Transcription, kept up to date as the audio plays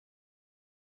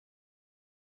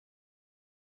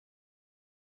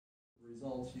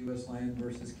results, U.S. land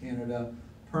versus Canada,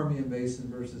 Permian Basin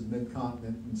versus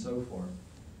Mid-Continent, and so forth.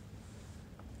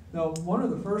 Now, one of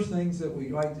the first things that we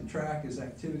like to track is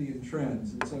activity and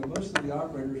trends. And so most of the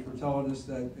operators were telling us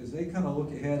that as they kind of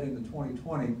look ahead into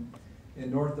 2020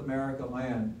 in North America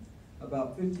land,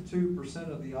 about 52%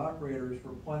 of the operators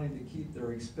were planning to keep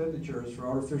their expenditures for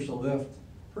artificial lift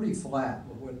pretty flat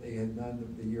with what they had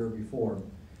done the year before.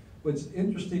 What's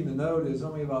interesting to note is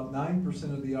only about 9%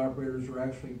 of the operators are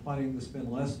actually planning to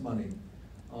spend less money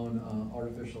on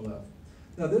artificial lift.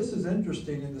 Now this is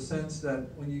interesting in the sense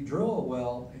that when you drill a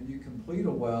well and you complete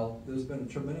a well, there's been a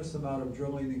tremendous amount of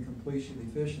drilling and completion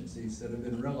efficiencies that have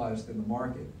been realized in the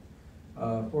market.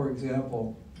 For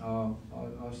example, I'll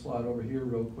slide over here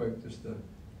real quick just to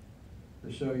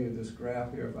show you this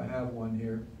graph here, if I have one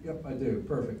here. Yep, I do,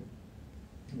 perfect.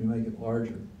 Let me make it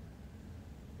larger.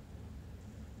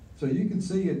 So you can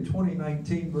see in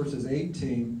 2019 versus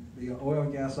 18, the oil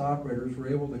and gas operators were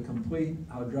able to complete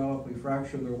hydraulically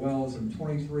fracture their wells in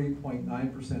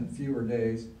 23.9% fewer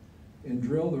days and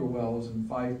drill their wells in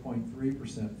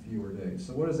 5.3% fewer days.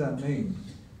 So what does that mean?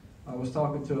 I was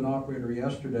talking to an operator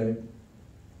yesterday,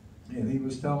 and he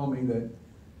was telling me that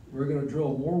we're going to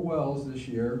drill more wells this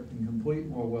year and complete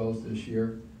more wells this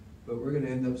year, but we're going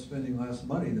to end up spending less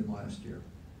money than last year,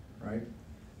 right?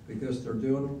 Because they're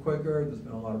doing them quicker, there's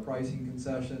been a lot of pricing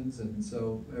concessions, and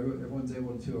so everyone's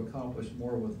able to accomplish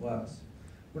more with less.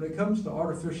 When it comes to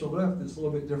artificial lift, it's a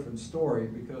little bit different story,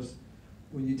 because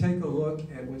when you take a look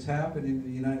at what's happening in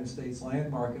the United States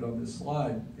land market on this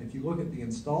slide, if you look at the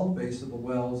installed base of the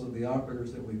wells of the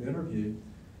operators that we've interviewed,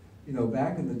 you know,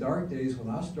 back in the dark days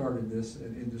when I started this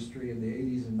industry in the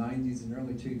 80s and 90s and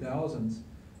early 2000s,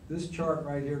 this chart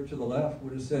right here to the left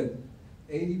would have said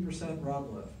 80% rod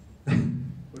lift.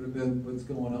 Would have been what's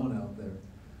going on out there.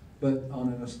 But on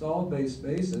an installed base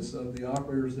basis of the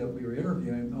operators that we were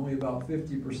interviewing, only about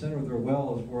 50% of their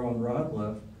wells were on rod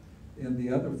lift, and the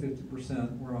other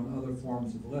 50% were on other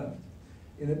forms of lift.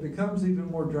 And it becomes even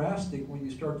more drastic when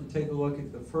you start to take a look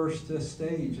at the first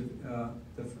stage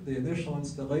of the initial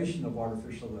installation of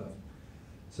artificial lift.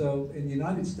 So in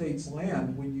United States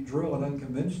land, when you drill an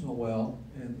unconventional well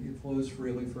and it flows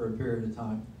freely for a period of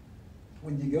time,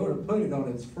 when you go to put it on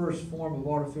its first form of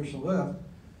artificial lift,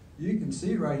 you can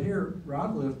see right here,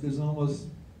 rod lift is almost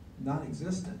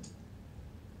non-existent.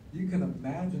 You can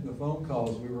imagine the phone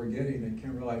calls we were getting at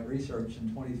Kimberlite Research in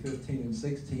 2015 and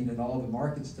 16 and all the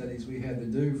market studies we had to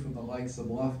do from the likes of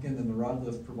Lufkin and the rod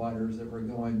lift providers that were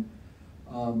going,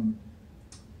 all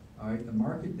right, the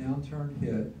market downturn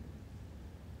hit,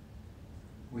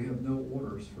 we have no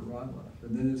orders for rod lift.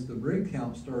 And then as the rig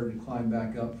count started to climb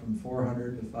back up from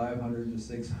 400 to 500 to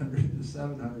 600 to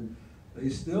 700, they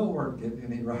still weren't getting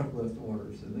any rod lift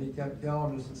orders. And they kept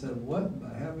calling us and said, what in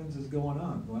the heavens is going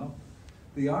on? Well,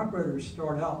 the operators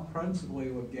start out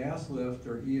principally with gas lift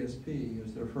or ESP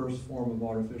as their first form of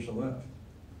artificial lift.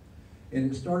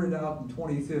 And it started out in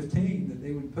 2015 that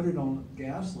they would put it on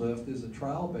gas lift as a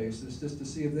trial basis just to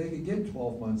see if they could get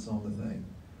 12 months on the thing.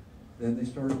 Then they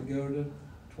started to go to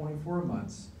 24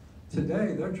 months.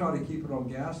 Today, they're trying to keep it on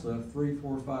gas lift 3,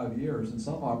 4, 5 years, and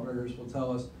some operators will tell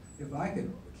us, if I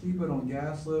could keep it on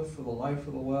gas lift for the life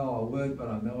of the well, I would, but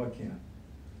I know I can't.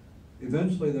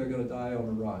 Eventually, they're going to die on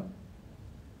a rod.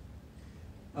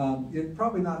 You're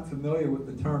probably not familiar with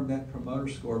the term Net Promoter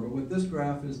Score, but what this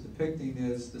graph is depicting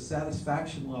is the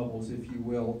satisfaction levels, if you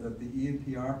will, that the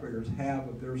E&P operators have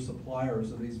of their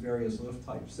suppliers of these various lift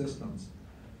type systems.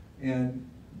 And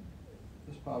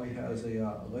this probably has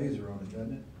a laser on it,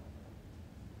 doesn't it?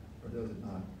 Or does it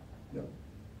not? Yep.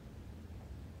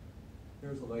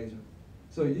 There's a laser.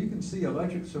 So you can see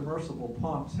electric submersible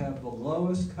pumps have the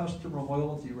lowest customer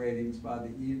loyalty ratings by the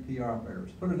E&P operators.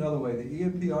 Put another way, the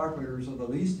E&P operators are the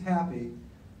least happy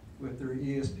with their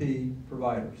ESP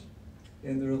providers.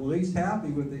 And they're the least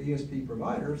happy with the ESP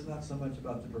providers, not so much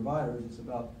about the providers, it's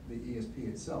about the ESP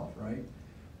itself, right?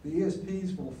 The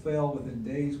ESPs will fail within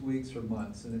days, weeks, or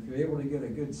months. And if you're able to get a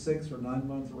good 6 or 9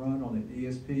 month run on an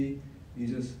ESP, you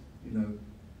just, you know,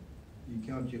 you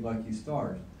count your lucky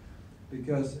stars.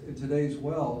 Because in today's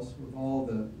wells, with all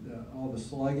the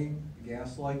slugging, the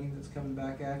gas slugging that's coming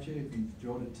back at you, if you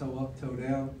drill it toe up, toe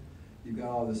down, you've got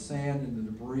all the sand and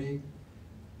the debris.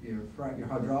 You're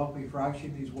hydraulically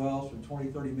fracturing these wells with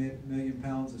 20, 30 million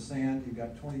pounds of sand. You've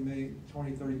got 20,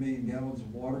 30 million gallons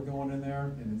of water going in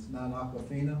there, and it's not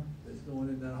aquafina that's going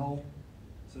in that hole.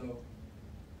 So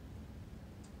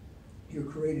you're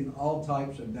creating all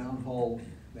types of downhole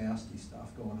nasty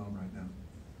stuff going on right now.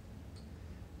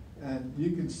 And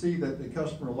you can see that the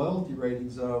customer loyalty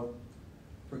ratings, though,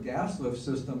 for gas lift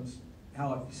systems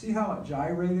you see how it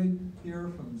gyrated here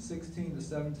from 16 to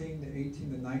 17 to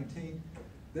 18 to 19?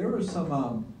 There was a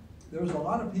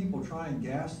lot of people trying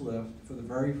gas lift for the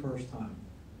very first time.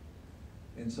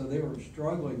 And so they were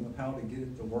struggling with how to get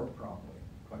it to work properly,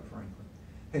 quite frankly.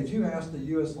 Had you asked the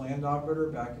U.S. land operator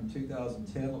back in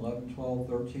 2010, 11, 12,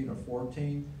 13, or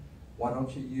 14, why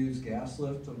don't you use gas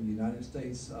lift on the United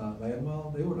States land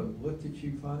well, they would have looked at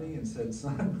you funny and said,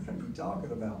 son, what are you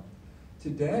talking about?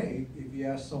 Today, if you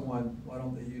ask someone, why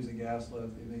don't they use a gas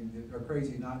lift, they're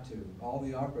crazy not to. All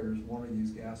the operators want to use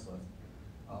gas lift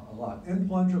a lot, and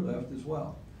plunger lift as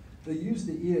well. They use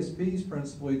the ESPs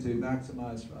principally to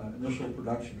maximize initial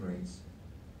production rates.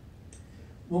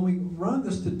 When we run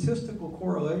the statistical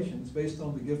correlations based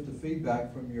on the gift of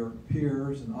feedback from your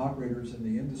peers and operators in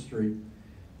the industry,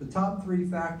 the top 3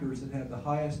 factors that have the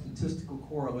highest statistical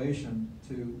correlation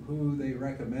to who they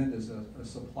recommend as a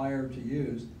supplier to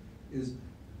use is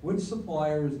which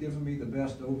supplier is giving me the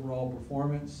best overall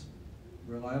performance,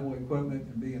 reliable equipment,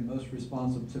 and being most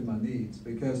responsive to my needs.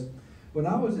 Because when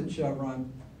I was at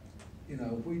Chevron, you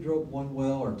know, if we drilled 1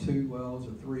 well or 2 wells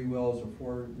or 3 wells or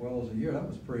 4 wells a year, that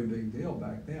was a pretty big deal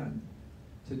back then.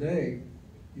 Today,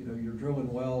 you know, you're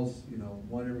drilling wells, you know,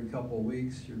 1 every couple of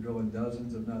weeks. You're drilling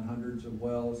dozens, if not hundreds of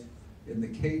wells. And the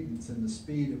cadence and the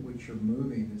speed at which you're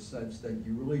moving is such that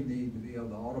you really need to be able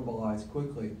to audibilize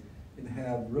quickly and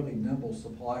have really nimble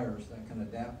suppliers that can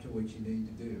adapt to what you need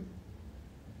to do.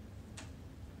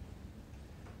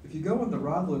 If you go in the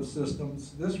rod lift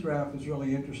systems, this graph is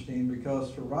really interesting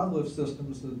because for rod lift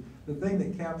systems, the thing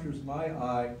that captures my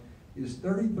eye is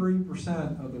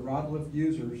 33% of the rod lift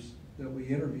users that we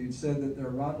interviewed said that their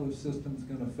rod lift system is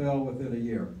going to fail within a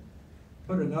year.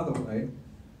 Put another way,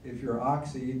 if you're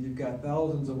Oxy and you've got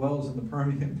thousands of wells in the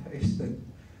Permian Basin,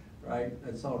 right,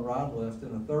 that's on rod lift,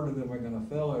 and a third of them are going to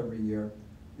fail every year,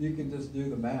 you can just do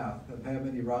the math of how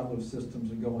many rod lift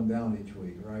systems are going down each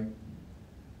week, right?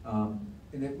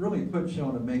 And it really puts you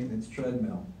on a maintenance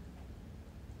treadmill.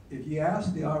 If you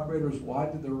ask the operators why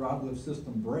did their rod lift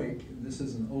system break, and this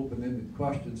is an open-ended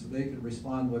question so they can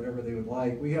respond whatever they would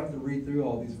like, we have to read through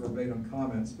all these verbatim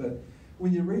comments, but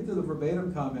when you read through the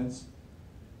verbatim comments,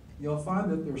 you'll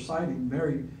find that they're citing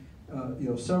very,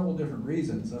 several different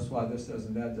reasons. That's why this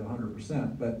doesn't add to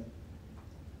 100%, but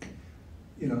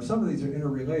you know, some of these are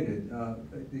interrelated.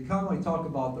 They commonly talk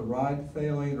about the rod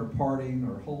failing or parting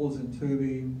or holes in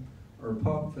tubing or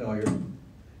pump failure.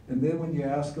 And then when you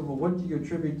ask them, well, what do you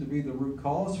attribute to be the root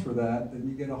cause for that? Then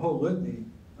you get a whole litany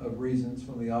of reasons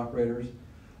from the operators.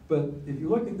 But if you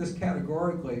look at this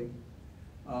categorically,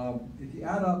 if you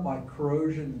add up like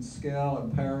corrosion and scale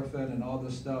and paraffin and all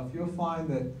this stuff, you'll find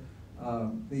that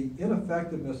the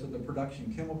ineffectiveness of the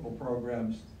production chemical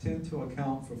programs tend to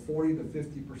account for 40 to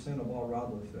 50% of all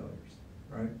rod lift failures,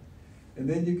 right? And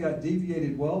then you've got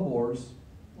deviated well bores,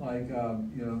 like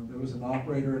there was an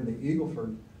operator in the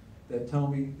Eagleford that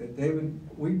told me that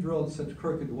we drilled such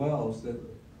crooked wells that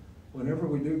whenever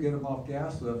we do get them off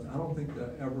gas lift, I don't think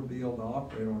they'll ever be able to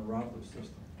operate on a rod lift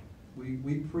system.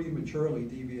 We prematurely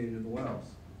deviated the wells.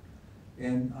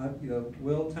 And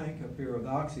Will Tank up here with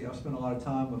Oxy, I've spent a lot of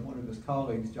time with one of his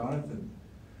colleagues, Jonathan,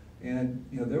 and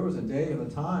there was a day and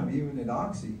a time, even at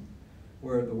Oxy,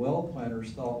 where the well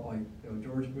planners thought, like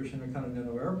George Bush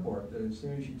Intercontinental Airport, that as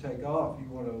soon as you take off, you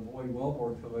want to avoid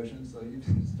wellbore collisions, so you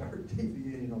start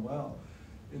deviating a well.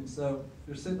 And so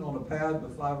you're sitting on a pad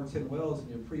with 5 or 10 wells, and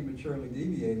you're prematurely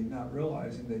deviating, not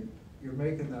realizing that you're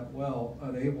making that well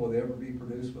unable to ever be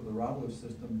produced with a rod lift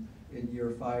system in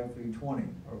year 5 through 20,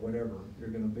 or whatever you're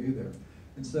going to be there.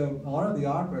 And so a lot of the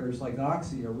operators like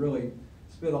Oxy are really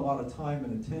spend a lot of time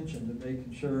and attention to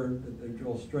making sure that they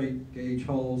drill straight gauge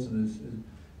holes and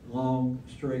as long,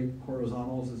 straight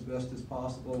horizontals as best as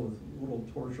possible with little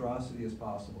tortuosity as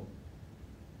possible.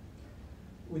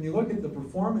 When you look at the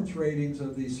performance ratings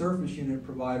of the surface unit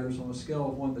providers on a scale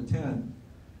of 1 to 10,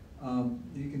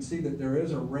 you can see that there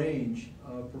is a range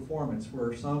of performance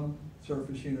where some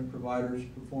surface unit providers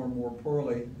perform more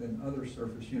poorly than other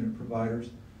surface unit providers.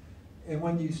 And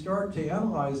when you start to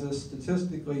analyze this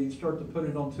statistically, you start to put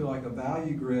it onto like a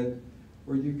value grid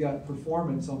where you've got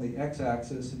performance on the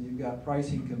x-axis and you've got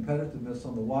pricing competitiveness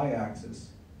on the y-axis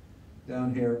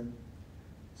down here.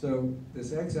 So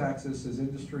this x-axis is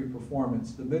industry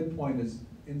performance. The midpoint is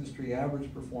industry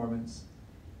average performance,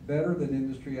 better than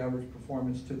industry average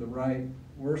performance to the right,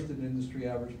 worse than industry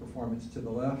average performance to the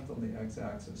left on the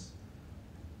x-axis.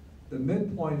 The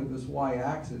midpoint of this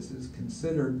y-axis is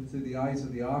considered, through the eyes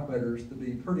of the operators, to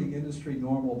be pretty industry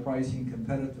normal pricing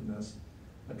competitiveness,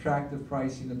 attractive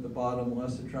pricing at the bottom,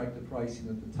 less attractive pricing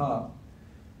at the top.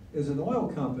 As an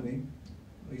oil company,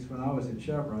 at least when I was at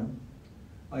Chevron,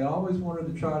 I always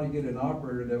wanted to try to get an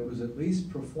operator that was at least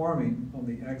performing on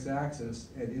the x-axis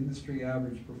at industry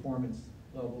average performance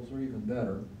levels or even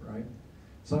better, right?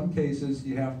 Some cases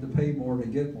you have to pay more to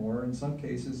get more. In some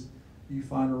cases you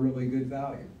find a really good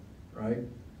value, right?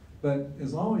 But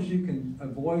as long as you can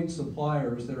avoid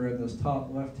suppliers that are in this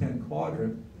top left-hand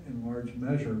quadrant in large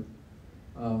measure,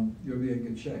 you'll be in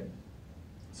good shape.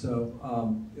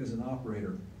 So as an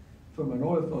operator. From an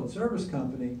oilfield service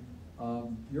company,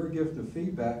 your gift of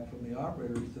feedback from the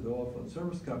operators to the oilfield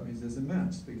service companies is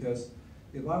immense, because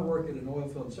if I work at an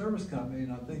oilfield service company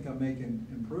and I think I'm making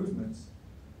improvements,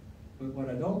 but what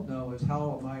I don't know is how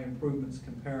are my improvements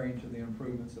comparing to the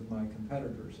improvements of my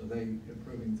competitors? Are they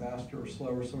improving faster or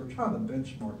slower? So we're trying to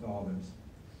benchmark all this.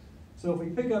 So if we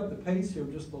pick up the pace here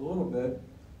just a little bit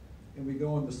and we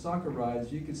go into sucker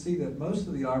rides, you can see that most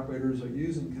of the operators are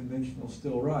using conventional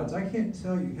steel rods. I can't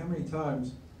tell you how many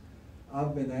times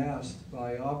I've been asked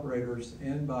by operators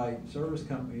and by service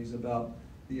companies about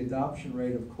the adoption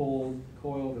rate of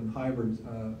coiled and hybrid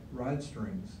ride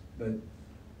strings. But,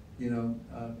 you know,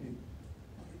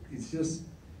 it's just,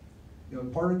 you know,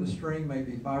 part of the string may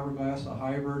be fiberglass, a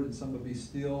hybrid, and some will be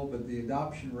steel, but the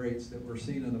adoption rates that we're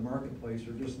seeing in the marketplace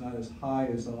are just not as high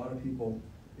as a lot of people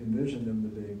envision them to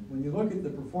be. When you look at the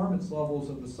performance levels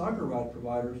of the sucker rod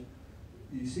providers,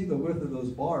 you see the width of those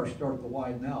bars start to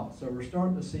widen out. So we're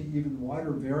starting to see even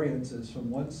wider variances from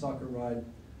one sucker rod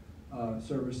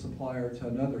service supplier to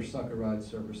another sucker rod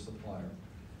service supplier.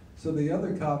 So the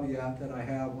other caveat that I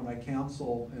have when I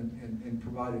counsel and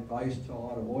provide advice to a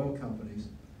lot of oil companies,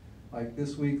 like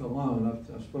this week alone,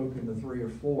 I've spoken to 3 or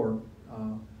 4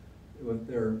 with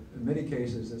their, in many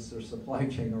cases, it's their supply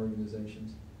chain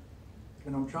organizations.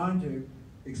 And I'm trying to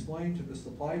explain to the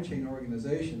supply chain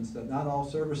organizations that not all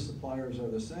service suppliers are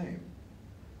the same.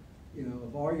 You know,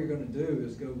 if all you're going to do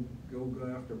is go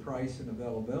after price and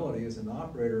availability as an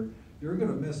operator, you're going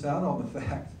to miss out on the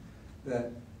fact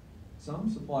that some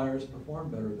suppliers perform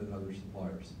better than other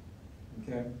suppliers,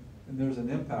 okay? And there's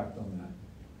an impact on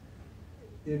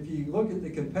that. If you look at the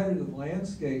competitive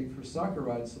landscape for sucker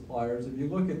rod suppliers, if you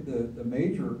look at the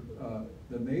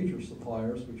major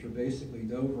suppliers, which are basically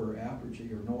Dover,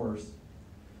 Apergy, or Norris,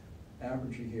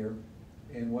 Apergy here,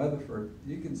 and Weatherford,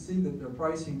 you can see that their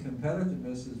pricing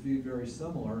competitiveness is viewed very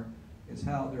similar as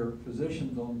how they're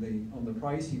positioned on the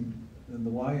pricing in the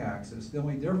y-axis. The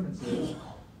only difference is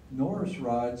Norris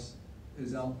rods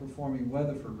is outperforming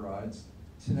Weatherford rods.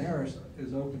 Tenaris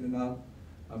is opening up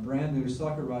a brand new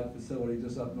sucker rod facility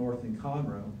just up north in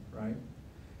Conroe, right?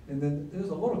 And then there's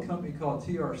a little company called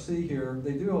TRC here.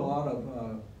 They do a lot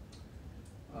of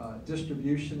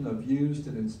distribution of used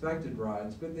and inspected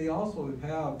rods, but they also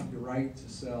have the right to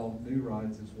sell new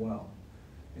rods as well.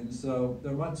 And so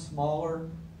they're much smaller.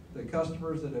 The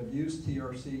customers that have used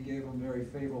TRC gave them very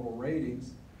favorable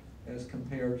ratings as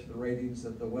compared to the ratings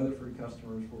that the Weatherford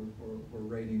customers were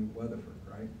rating Weatherford,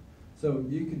 right? So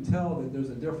you can tell that there's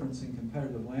a difference in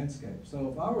competitive landscape. So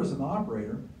if I was an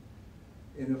operator,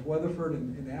 and if Weatherford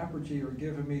and Apergy are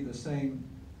giving me the same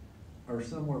or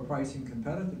similar pricing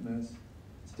competitiveness,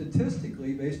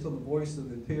 statistically, based on the voice of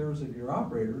the peers of your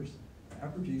operators,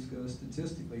 Apergy's going to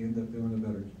statistically end up doing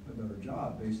a better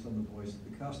job based on the voice of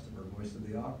the customer, voice of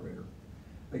the operator.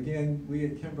 Again, we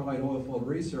at Kimberlite Oilfield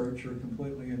Research are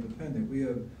completely independent. We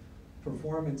have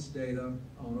performance data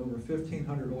on over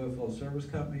 1,500 oilfield service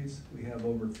companies. We have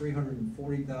over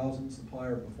 340,000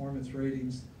 supplier performance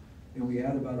ratings, and we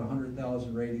add about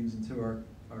 100,000 ratings into our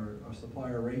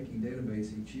supplier ranking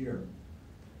database each year.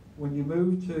 When you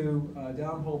move to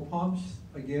downhole pumps,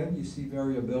 again, you see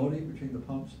variability between the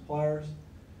pump suppliers.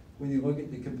 When you look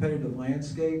at the competitive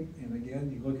landscape, and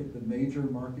again, you look at the major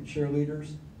market share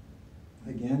leaders,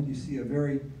 again, you see a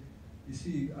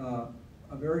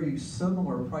very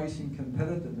similar pricing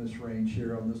competitiveness range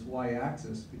here on this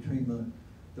y-axis between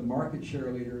the market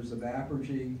share leaders of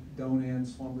Apergy, Donan,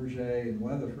 Schlumberger, and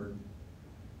Weatherford.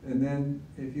 And then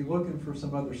if you're looking for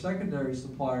some other secondary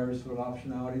suppliers for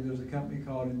optionality, there's a company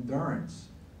called Endurance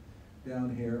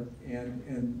down here.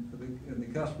 And the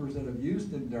customers that have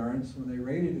used Endurance, when they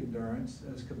rated Endurance,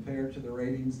 as compared to the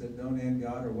ratings that Donan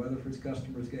got or Weatherford's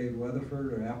customers gave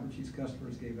Weatherford or Apergy's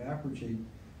customers gave Apergy,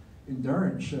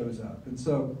 Endurance shows up. And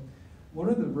so one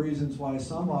of the reasons why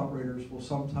some operators will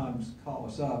sometimes call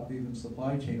us up, even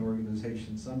supply chain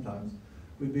organizations sometimes,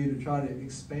 would be to try to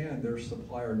expand their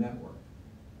supplier network.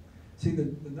 See,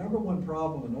 the number one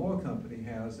problem an oil company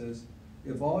has is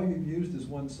if all you've used is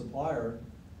one supplier,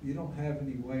 you don't have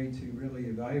any way to really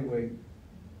evaluate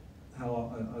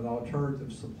how an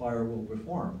alternative supplier will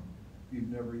perform. You've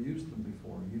never used them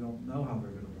before. You don't know how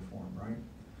they're going to perform, right?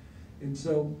 And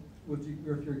so with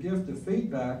your gift of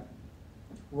feedback,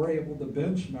 we're able to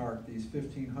benchmark these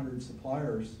 1,500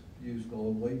 suppliers used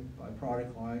globally by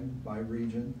product line, by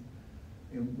region,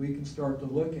 and we can start to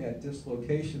look at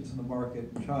dislocations in the market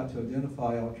and try to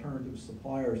identify alternative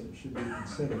suppliers that should be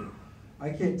considered. I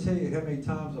can't tell you how many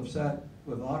times I've sat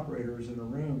with operators in a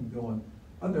room going,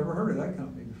 I've never heard of that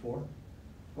company before,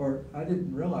 or I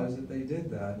didn't realize that they did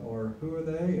that, or who are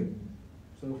they, and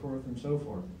so forth and so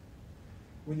forth.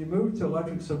 When you move to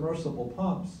electric submersible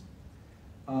pumps,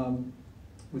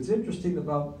 what's interesting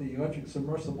about the electric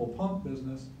submersible pump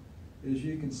business is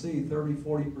you can see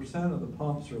 30–40% of the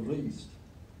pumps are leased.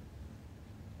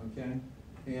 Okay,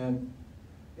 and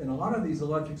a lot of these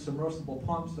electric submersible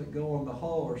pumps that go on the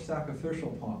hull are sacrificial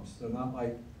pumps. They're not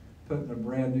like putting a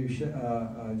brand new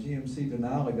GMC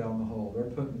Denali down the hull.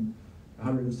 They're putting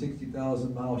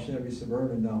 160,000 mile Chevy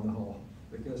Suburban down the hull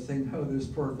because they know this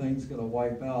poor thing's going to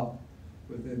wipe out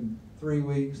within 3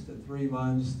 weeks to 3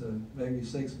 months to maybe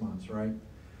 6 months, right?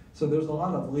 So there's a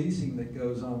lot of leasing that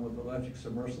goes on with electric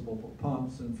submersible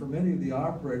pumps, and for many of the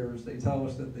operators, they tell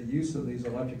us that the use of these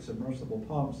electric submersible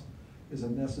pumps is a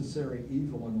necessary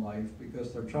evil in life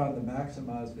because they're trying to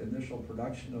maximize the initial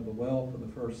production of the well for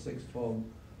the first 6–12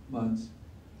 months.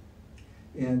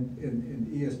 And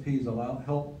ESPs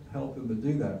help them to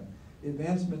do that.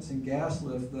 Advancements in gas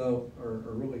lift, though, are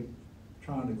really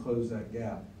trying to close that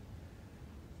gap.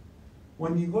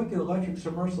 When you look at electric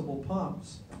submersible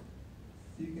pumps,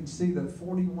 you can see that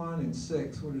 41 and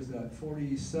 6, what is that,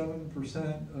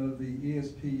 47% of the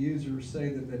ESP users say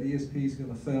that ESP is going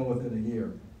to fail within a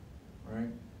year, right?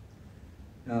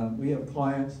 We have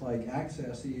clients like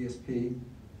Access ESP.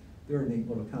 They're a neat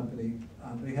little company.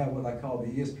 They have what I call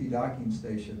the ESP docking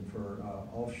station for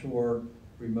offshore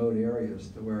remote areas,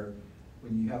 to where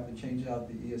when you have to change out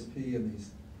the ESP in these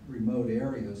remote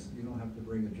areas, you don't have to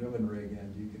bring a drilling rig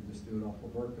in. You can just do it off a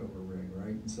workover rig,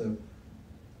 right? And so,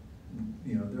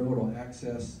 you know, their little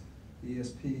Access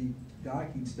ESP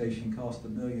docking station costs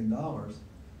 $1 million.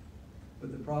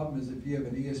 But the problem is, if you have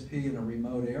an ESP in a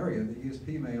remote area, the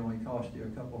ESP may only cost you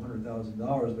a couple $100,000,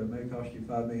 but it may cost you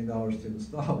 $5 million to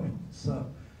install it. So,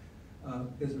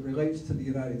 as it relates to the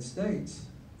United States,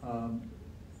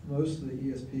 most of the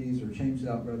ESPs are changed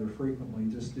out rather frequently,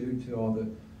 just due to all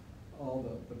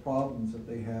the problems that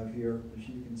they have here. As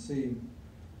you can see,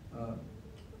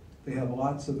 they have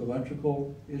lots of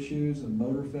electrical issues and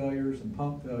motor failures and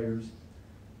pump failures,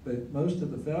 but most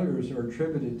of the failures are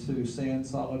attributed to sand,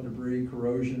 solid debris,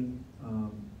 corrosion,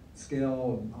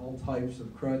 scale, and all types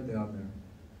of crud down there.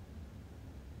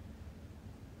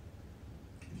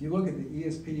 If you look at the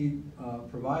ESP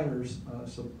providers'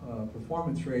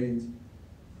 performance ratings,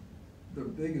 the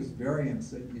biggest variance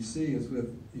that you see is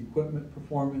with equipment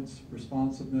performance,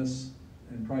 responsiveness,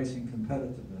 and pricing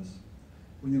competitiveness.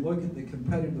 When you look at the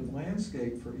competitive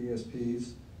landscape for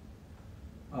ESPs,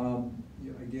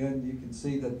 again, you can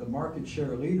see that the market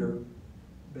share leader,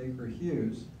 Baker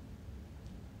Hughes,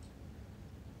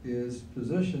 is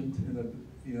positioned in a,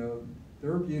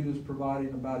 they're viewed as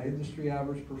providing about industry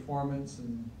average performance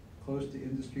and close to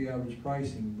industry average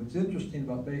pricing. What's interesting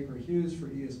about Baker Hughes for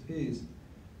ESPs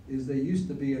is they used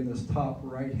to be in this top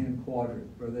right-hand quadrant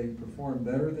where they perform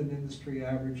better than industry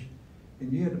average,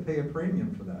 and you had to pay a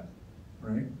premium for that,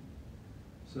 right?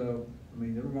 So, I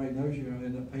mean, everybody knows you're going to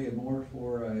end up paying more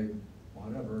for a,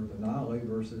 whatever, Denali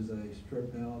versus a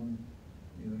stripped-down,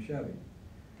 Chevy.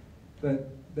 But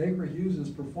Baker Hughes's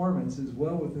performance is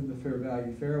well within the fair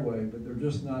value fairway, but they're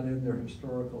just not in their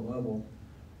historical level.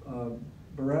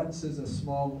 Barrett's is a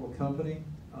small little company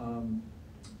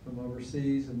from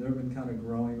overseas, and they've been kind of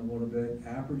growing a little bit.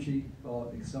 Apergy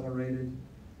accelerated,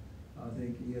 I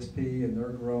think, ESP, and they're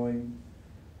growing.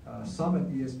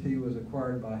 Summit ESP was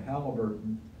acquired by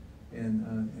Halliburton,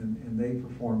 and they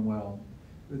perform well.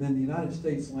 Within the United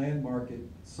States land market,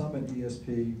 Summit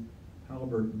ESP,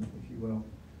 Halliburton, if you will,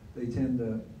 they tend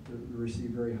to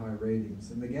receive very high ratings.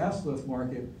 In the gas lift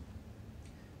market,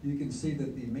 you can see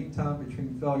that the mean time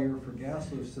between failure for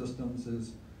gas lift systems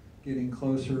is getting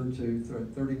closer to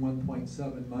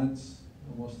 31.7 months,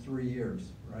 almost 3 years,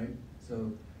 right?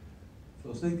 So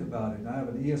think about it. I have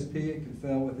an ESP, it can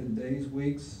fail within days,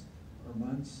 weeks, or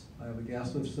months. I have a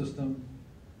gas lift system,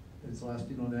 it's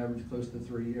lasting on average close to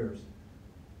 3 years.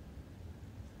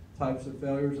 Types of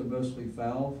failures are mostly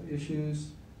valve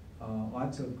issues,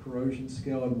 lots of corrosion,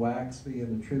 scale, and wax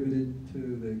being attributed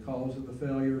to the cause of the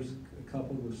failures,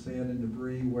 coupled with sand and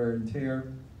debris, wear and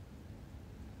tear.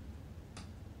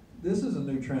 This is a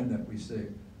new trend that we see.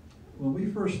 When we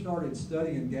first started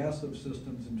studying gas lift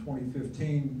systems in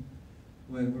 2015,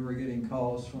 when we were getting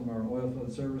calls from our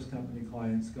oilfield service company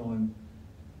clients going,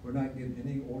 We're not getting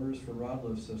any orders for rod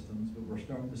lift systems, but we're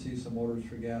starting to see some orders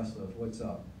for gas lift. What's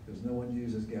up? Because no one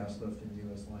uses gas lift in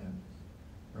U.S. land,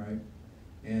 right?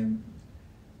 And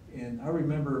I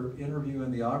remember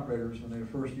interviewing the operators when they were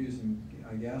first using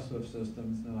gas lift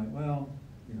systems, and they're like, well,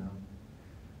 you know,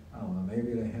 I don't know,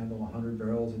 maybe they handle 100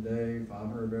 barrels a day,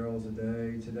 500 barrels a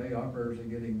day. Today, operators are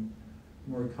getting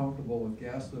more comfortable with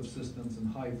gas lift systems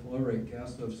and high flow rate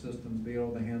gas lift systems being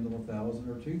able to handle 1,000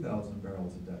 or 2,000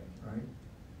 barrels a day, right?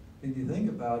 And you think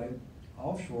about it,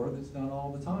 offshore, that's done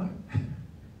all the time.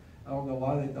 I don't know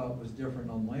why they thought it was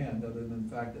different on land, other than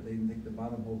the fact that they didn't think the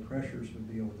bottom hole pressures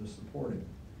would be able to support it.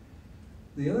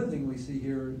 The other thing we see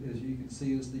here, as you can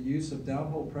see, is the use of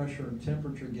downhole pressure and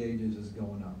temperature gauges is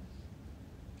going up.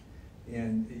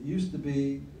 And it used to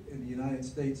be in the United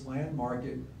States land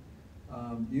market,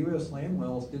 U.S. land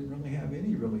wells didn't really have any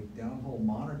downhole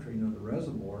monitoring of the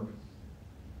reservoir.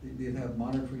 They did have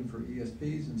monitoring for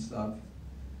ESPs and stuff.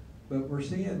 But we're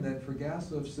seeing that for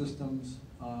gas lift systems,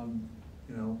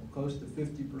 you know, close to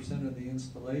 50% of the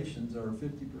installations are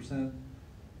 50%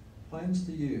 plans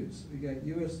to use. We got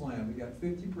U.S. land. We got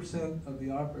 50% of the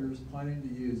operators planning to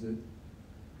use it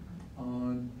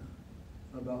on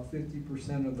about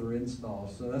 50% of their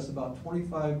installs. So that's about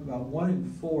 1 in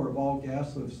 4 of all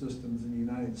gas lift systems in the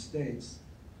United States,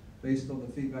 based on the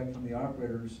feedback from the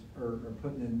operators, are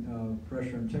putting in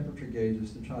pressure and temperature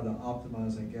gauges to try to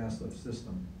optimize that gas lift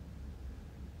system.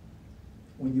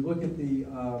 When you look at the,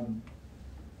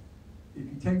 if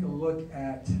you take a look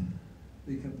at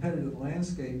the competitive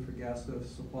landscape for gas lift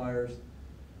suppliers,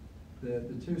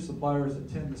 the two suppliers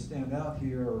that tend to stand out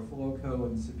here are Flowco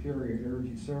and Superior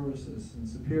Energy Services. And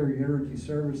Superior Energy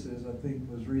Services, I think,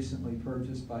 was recently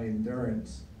purchased by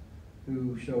Endurance,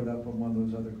 who showed up on one of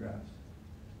those other graphs.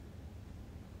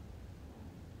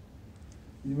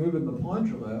 You move into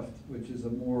plunger lift, which is a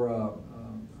more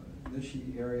niche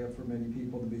area for many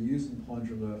people to be using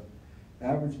plunger lift.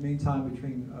 Average mean time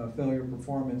between failure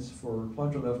performance for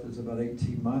plunger lift is about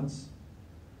 18 months.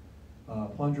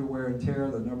 Plunger wear and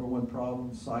tear, the #1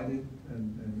 problem cited,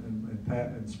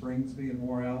 and springs being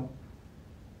wore out.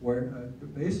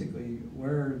 Basically,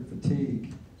 wear and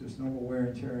fatigue, just normal wear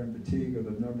and tear and fatigue are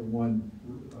the #1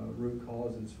 root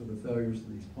causes for the failures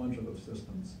of these plunger lift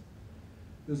systems.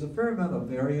 There's a fair amount of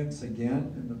variance,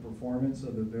 again, in the performance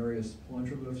of the various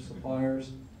plunger lift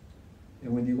suppliers.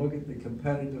 And when you look at the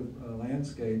competitive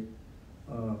landscape,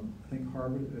 I think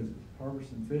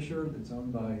Harbison Fisher, that's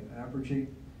owned by Apergy,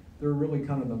 they're really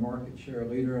kind of the market share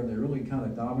leader, and they really kind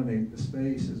of dominate the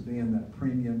space as being that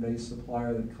premium-based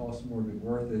supplier that costs more to be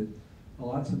worth it.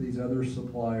 Lots of these other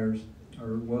suppliers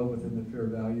are well within the fair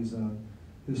value zone.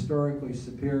 Historically,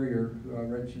 Superior, who I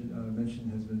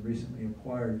mentioned has been recently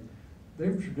acquired,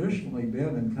 they've traditionally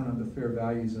been in kind of the fair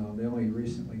value zone. They only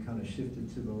recently kind of shifted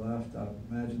to the left. I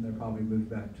imagine they'll probably move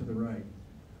back to the right.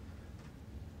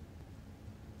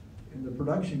 In the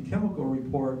production chemical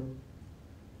report,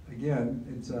 again,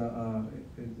 it's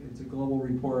a global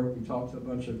report. We talked to a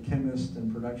bunch of chemists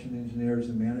and production engineers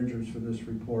and managers for this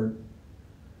report.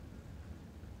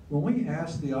 When we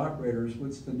asked the operators,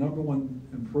 what's the #1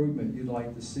 improvement you'd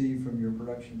like to see from your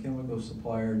production chemical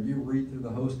supplier, and you read through the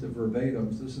host of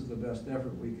verbatims, this is the best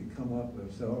effort we could come up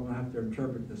with, so I'm gonna have to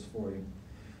interpret this for you.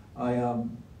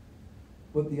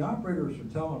 What the operators are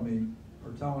telling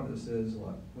us is,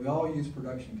 look, we all use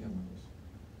production chemicals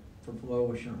for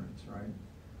flow assurance, right?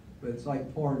 But it's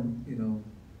like pouring, you know,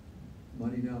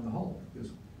 money down the hole,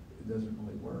 because it doesn't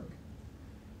really work.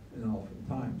 And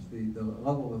oftentimes, the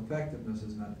level of effectiveness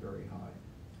is not very high.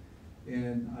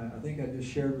 And I think I just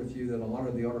shared with you that a lot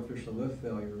of the artificial lift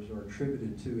failures are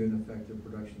attributed to ineffective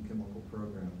production chemical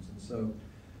programs. And so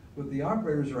what the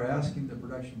operators are asking the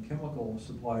production chemical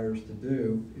suppliers to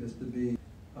do is to be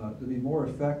more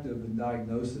effective in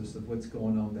diagnosis of what's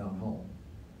going on downhole.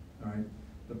 All right?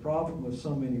 The problem with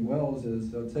so many wells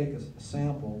is they'll take a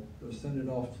sample, they'll send it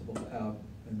off to the lab,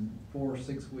 and 4 or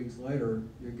 6 weeks later,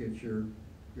 you get your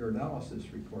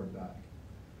analysis report back.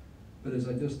 But as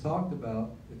I just talked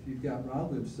about, if you've got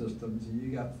rod lift systems and you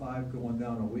got 5 going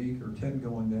down a week or 10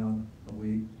 going down a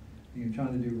week, and you're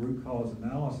trying to do root cause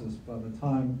analysis, by the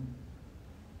time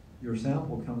your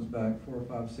sample comes back 4,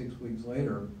 5, 6 weeks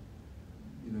later,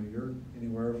 you know, you're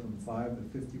anywhere from 5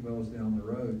 to 50 wells down the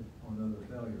road on other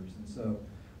failures. And so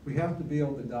we have to be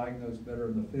able to diagnose better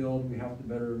in the field. We have to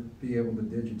better be able to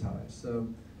digitize. So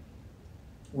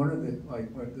one of the,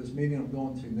 this meeting I'm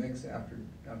going to next after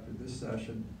this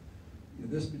session, you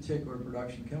know, this particular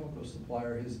production chemical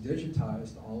supplier has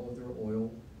digitized all of their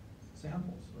oil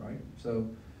samples, right? So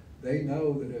they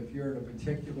know that if you're in a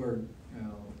particular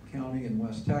county in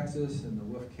West Texas in the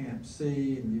Wolfcamp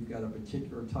Sea and you've got a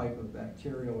particular type of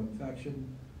bacterial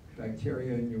infection,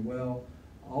 bacteria in your well,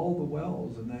 all the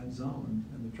wells in that zone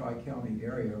in the Tri-County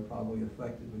area are probably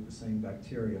affected with the same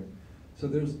bacteria. So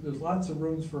there's lots of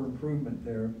rooms for improvement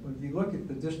there. But if you look at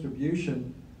the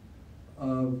distribution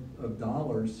of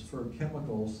dollars for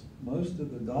chemicals, most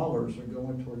of the dollars are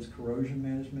going towards corrosion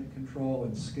management control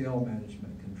and scale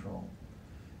management control.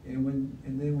 And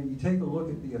then when you take a look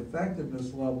at the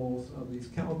effectiveness levels of these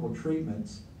chemical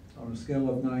treatments on a scale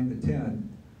of 9 to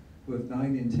 10, with 9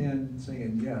 and 10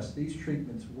 saying, yes, these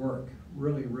treatments work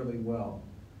really, really well,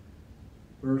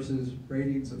 versus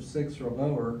ratings of 6 or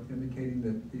lower indicating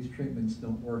that these treatments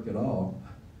don't work at all,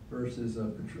 versus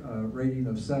a rating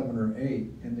of 7 or 8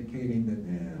 indicating that,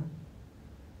 yeah,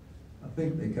 I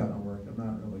think they kind of work, I'm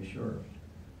not really sure.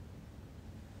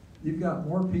 You've got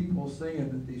more people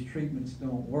saying that these treatments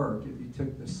don't work if you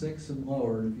took the 6 and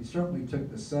lower. If you certainly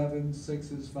took the 7s,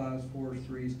 6s, 5s, 4s,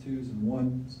 3s, 2s, and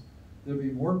 1s, there'll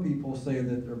be more people saying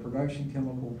that their production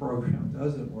chemical program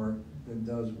doesn't work than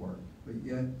does work. But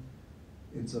yet,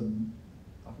 it's I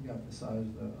forgot the size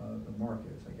of the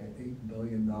market. It's like an $8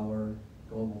 billion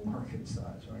global market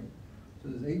size, right? So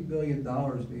there's $8 billion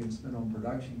being spent on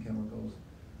production chemicals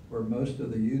where most of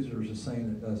the users are saying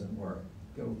it doesn't work.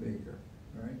 Go figure,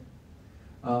 right?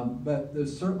 But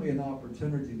there's certainly an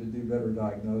opportunity to do better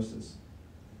diagnosis.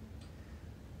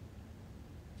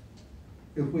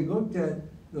 If we looked at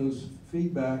those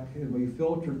feedback and we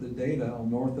filtered the data on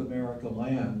North America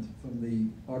land from the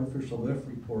artificial lift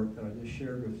report that I just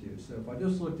shared with you. So if I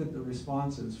just looked at the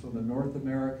responses from the North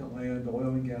America land oil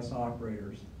and gas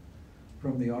operators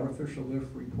from the artificial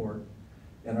lift report,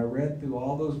 and I read through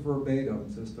all those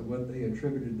verbatims as to what they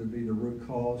attributed to be the root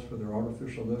cause for their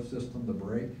artificial lift system to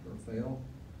break or fail,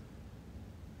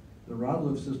 the rod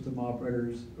lift system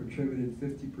operators attributed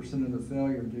 50% of the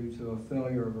failure due to a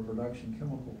failure of a production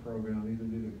chemical program, either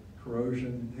due to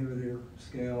corrosion inhibitor,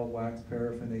 scale, wax,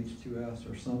 paraffin,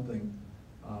 H2S, or something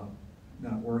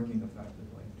not working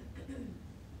effectively.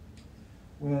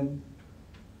 When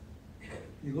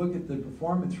you look at the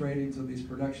performance ratings of these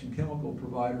production chemical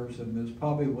providers, and there's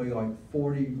probably like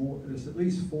 40 more, there's at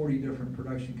least 40 different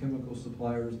production chemical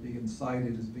suppliers being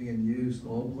cited as being used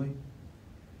globally.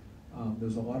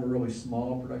 There's a lot of really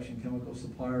small production chemical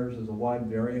suppliers. There's a wide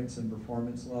variance in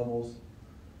performance levels.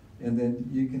 And then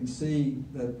you can see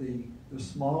that the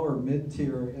smaller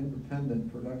mid-tier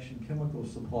independent production chemical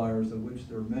suppliers, of which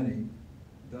there are many,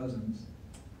 dozens,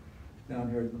 down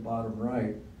here at the bottom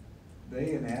right,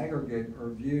 they in aggregate are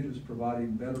viewed as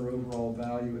providing better overall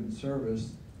value and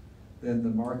service than the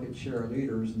market share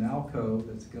leaders, Nalco,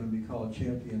 that's going to be called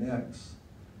Champion X,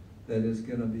 that is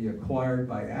going to be acquired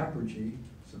by Apergy,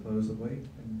 supposedly,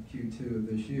 in Q2 of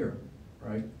this year,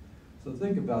 right? So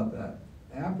think about that.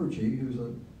 Apergy, who's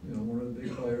one of the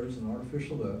big players in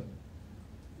artificial lift,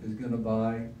 is going to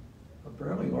buy a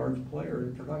fairly large player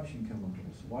in production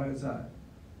chemicals. Why is that?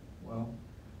 Well,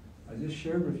 I just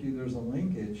shared with you there's a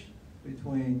linkage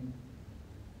between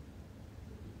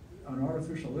an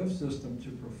artificial lift system to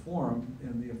perform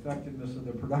and the effectiveness of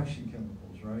the production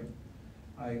chemicals, right?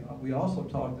 We also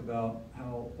talked about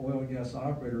how oil and gas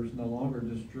operators no longer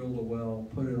just drill the well,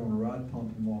 put it on a rod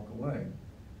pump and walk away.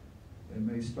 They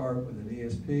may start with an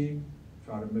ESP,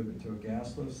 try to move it to a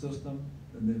gas lift system,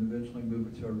 and then eventually move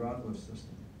it to a rod lift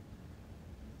system.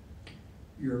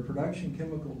 Your production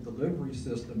chemical delivery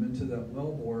system into that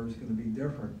wellbore is going to be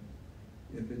different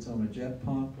if it's on a jet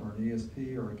pump or an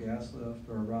ESP or a gas lift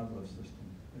or a rod lift system.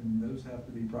 And those have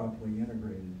to be properly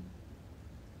integrated.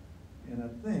 And I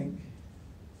think,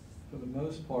 for the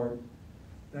most part,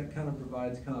 that kind of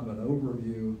provides kind of an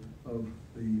overview of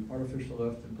the artificial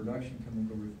lift and production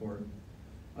chemical report.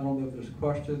 I don't know if there's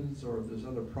questions or if there's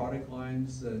other product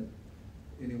lines that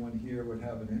anyone here would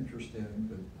have an interest in,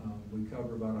 but we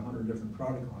cover about 100 different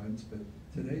product lines, but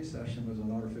today's session was on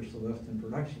artificial lift and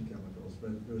production chemicals.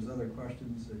 But if there's other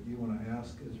questions that you want to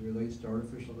ask as it relates to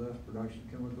artificial lift, production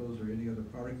chemicals, or any other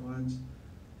product lines,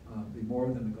 be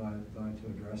more than glad to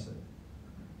address it.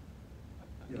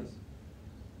 Yes?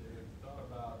 Have you thought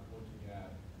about looking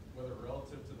at whether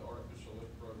relative to the artificial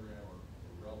lift program or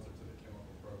relative to the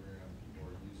chemical program, people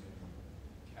are using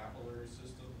capillary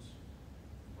systems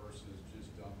versus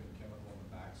just dumping chemical on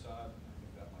the backside? I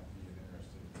think that might be an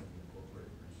interesting thing to incorporate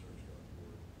in research going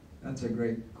forward. That's a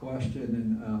great question,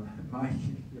 and Mike,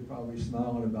 you're probably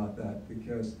smiling about that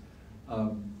because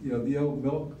the old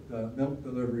milk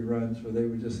delivery runs where they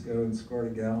would just go and squirt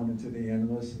a gallon into the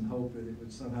analyst and hope that it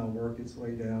would somehow work its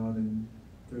way down and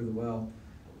through the well.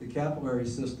 The capillary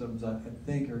systems, I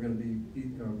think, are going to be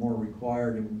more required.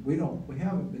 required, and we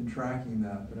haven't been tracking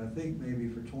that, but I think maybe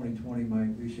for 2020, Mike,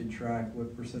 we should track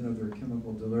what percent of their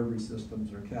chemical delivery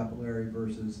systems are capillary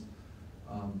versus,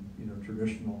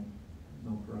 traditional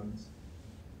milk runs.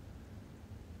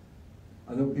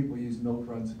 I know people use milk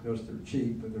runs because they're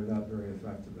cheap, but they're not very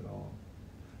effective at all.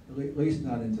 At least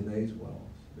not in today's wells,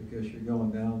 because you're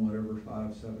going down whatever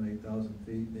 5, 7, 8,000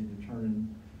 feet, then you're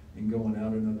turning and going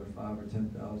out another 5 or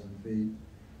 10,000 feet.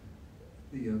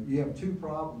 You have two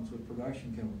problems with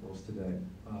production chemicals today.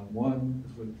 One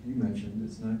is what you mentioned,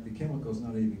 the chemical's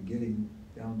not even getting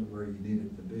down to where you need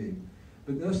it to be.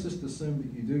 But let's just assume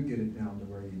that you do get it down to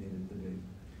where you need it to be.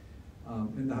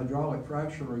 In the hydraulic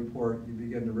fracture report, you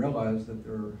begin to realize that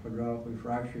they're hydraulically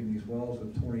fracturing these wells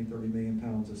with 20, 30 million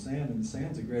pounds of sand, and the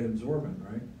sand's a great absorbent,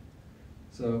 right?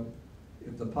 So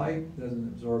if the pipe doesn't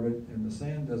absorb it and the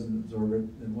sand doesn't absorb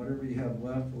it, then whatever you have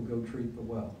left will go treat the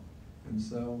well. And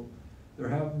so they're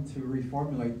having to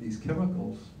reformulate these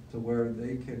chemicals to where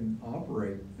they can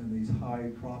operate in these high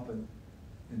profit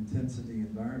intensity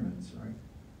environments, right?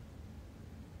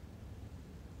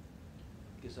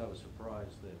 I guess I was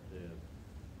surprised that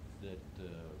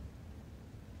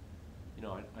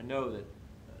I know that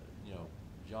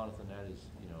Jonathan, that is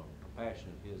a passion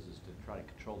of his is to try to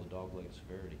control the dogleg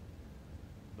severity,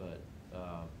 but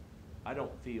I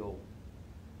don't feel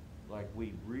like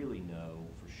we really know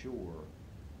for sure,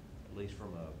 at least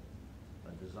from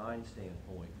a design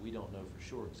standpoint, we don't know for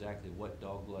sure exactly what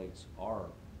doglegs are.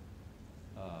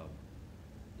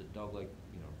 The dogleg,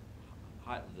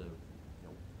 height, the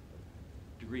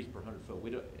degrees per 100 foot. We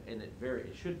don't, and it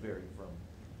should vary from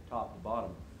top to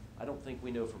bottom. I don't think we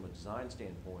know from a design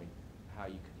standpoint how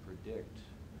you can predict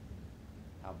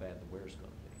how bad the wear's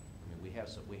going to be. I mean, we have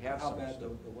some How bad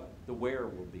stuff. the what? The wear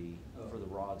will be for the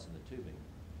Oh. rods and the tubing,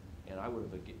 and I would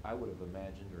have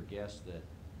imagined or guessed that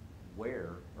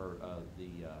wear or the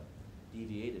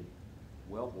deviated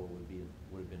wellbore would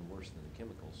have been worse than the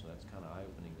chemical. So that's kind of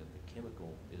eye-opening that the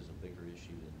chemical is a bigger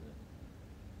issue than the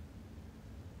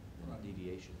Right.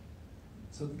 deviation.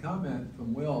 So the comment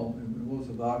from Will, and Will's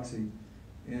with Oxy,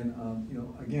 and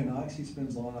again, Oxy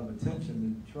spends a lot of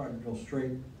attention to try to drill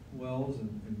straight wells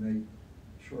and make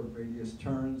short radius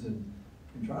turns and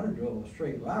try to drill a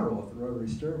straight lateral if the rotary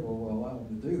steerable will allow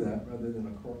them to do that rather than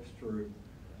a corkscrew,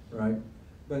 right?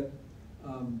 But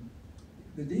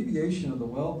the deviation of the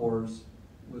well bores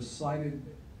was cited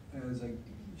as a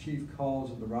chief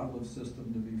cause of the rod lift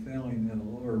system to be failing at a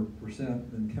lower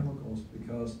percent than chemicals,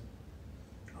 because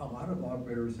a lot of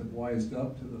operators have wised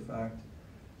up to the fact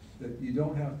that you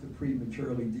don't have to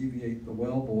prematurely deviate the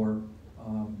wellbore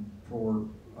for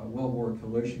wellbore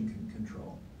collision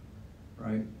control,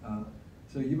 right?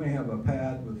 So you may have a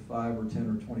pad with 5 or 10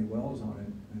 or 20 wells on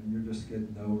it, and you're just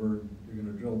getting over, you're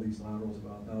going to drill these laterals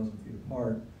about 1,000 feet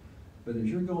apart. But as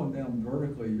you're going down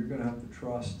vertically, you're going to have to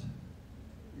trust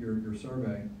your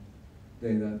survey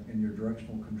data and your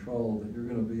directional control that you're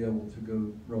going to be able to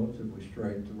go relatively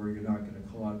straight to where you're not going to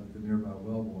collide with the nearby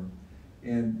wellbore.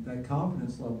 And that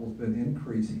confidence level has been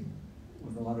increasing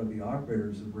with a lot of the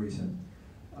operators of recent.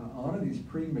 A lot of these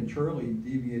prematurely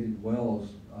deviated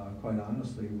wells, quite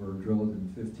honestly, were drilled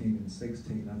in 15 and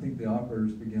 16. I think the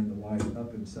operators began to wise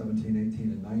up in 17,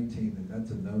 18, and 19, and that's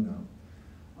a no-no.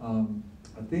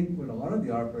 I think what a lot of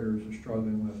the operators are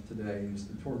struggling with today is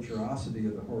the tortuosity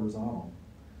of the horizontal.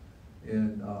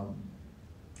 And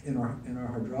in our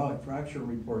hydraulic fracture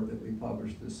report that we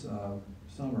published this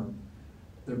summer,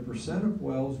 the percent of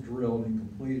wells drilled and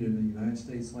completed in the United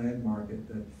States land market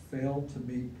that failed to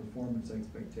meet performance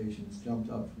expectations jumped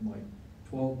up from like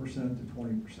 12% to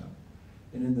 20%.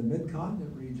 And in the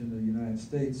mid-continent region of the United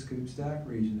States, scoop stack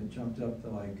region, it jumped up to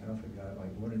like, I forgot,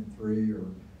 like 1 in 3 or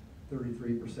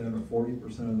 33% or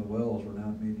 40% of the wells were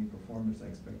not meeting performance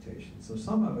expectations. So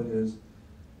some of it is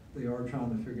they are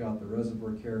trying to figure out the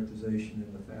reservoir characterization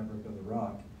in the fabric of the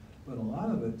rock. But a lot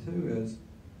of it too is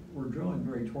we're drilling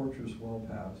very tortuous well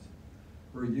paths.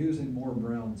 We're using more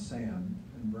brown sand,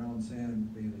 and brown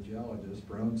sand, being a geologist,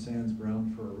 brown sand's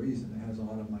brown for a reason. It has a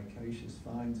lot of micaceous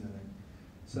fines in it.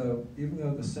 So even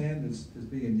though the sand is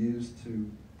being used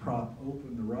to prop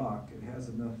open the rock, it has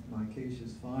enough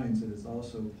micaceous fines that it's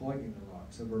also plugging the rock.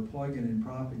 So we're plugging and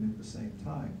propping at the same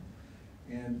time.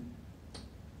 And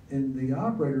the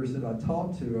operators that I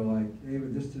talk to are like,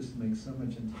 David, this just makes so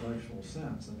much intellectual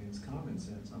sense. I mean, it's common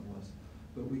sense almost,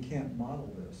 but we can't model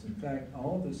this. In fact,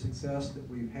 all the success that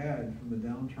we've had from the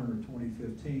downturn of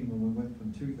 2015, when we went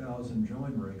from 2,000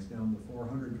 drilling rigs down to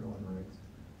 400 drilling rigs,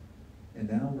 and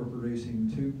now we're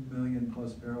producing 2 million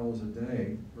plus barrels a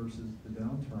day versus the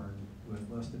downturn with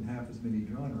less than half as many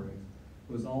drilling rigs,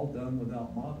 was all done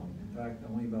without modeling. In fact,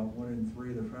 only about 1 in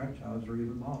 3 of the frac jobs are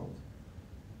even modeled.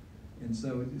 And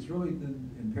so it's really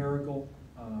been empirical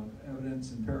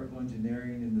evidence, empirical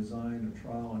engineering and design of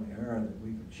trial and error that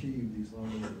we've achieved these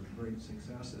levels of great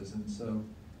successes. And so,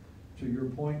 to your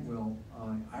point, Will,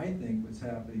 I think what's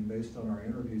happening based on our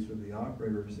interviews with the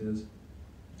operators is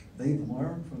they've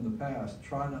learned from the past,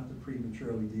 try not to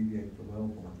prematurely deviate the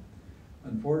wellbore.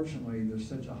 Unfortunately, there's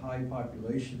such a high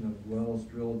population of wells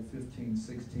drilled 15,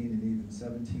 16, and even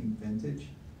 17 vintage.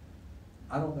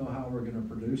 I don't know how we're going to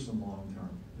produce them long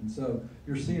term. And so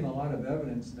you're seeing a lot of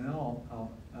evidence now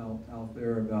out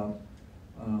there about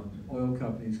oil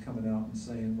companies coming out and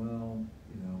saying, well,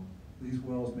 you know, these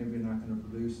wells maybe are not going to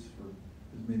produce for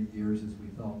as many years as we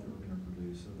thought they were going to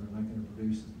produce, so they're not going to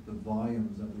produce the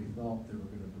volumes that we thought they were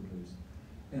going to produce.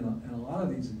 And a lot of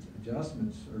these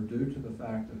adjustments are due to the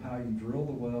fact of how you drill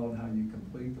the well and how you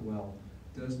complete the well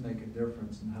does make a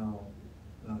difference in how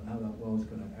that well is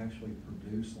going to actually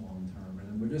produce long term.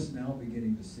 And we're just now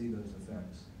beginning to see those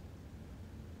effects.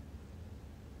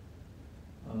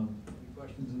 Any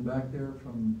questions in the back there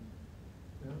from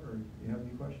there, or do you have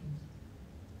any questions?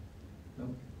 No?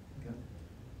 Okay.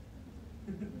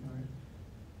 All right.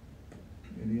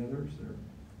 Any others? Or?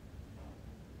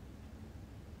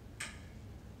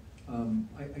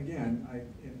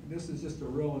 This is just a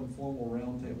real informal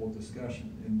roundtable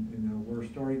discussion, and you know, we're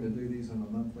starting to do these on a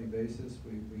monthly basis.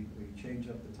 We change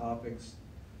up the topics.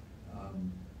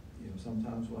 You know,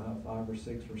 sometimes we'll have 5 or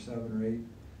 6 or 7 or 8.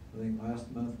 I think last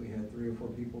month we had 3 or 4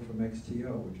 people from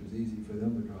XTO, which was easy for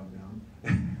them to drop down.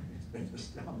 It's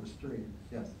just down the street.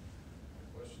 Yes.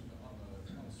 Question on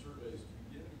the surveys. Do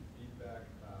you get any feedback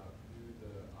about who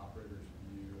the operators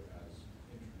view as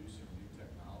introducing new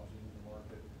technology in the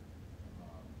market?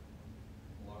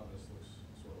 A lot of this looks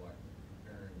sort of like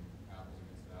comparing apples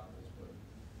against apples, but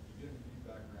do you get any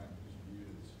feedback around who's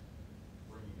viewed as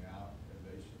bringing out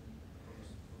innovation from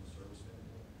the service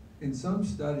standpoint? In some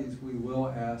studies, we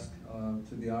will ask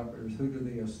to the operators, who do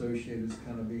they associate as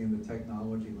kind of being the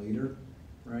technology leader,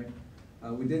 right?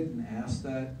 We didn't ask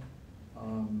that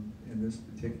in this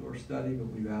particular study, but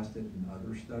we've asked it in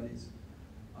other studies.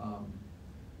 And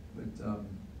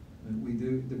we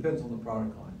do, depends on the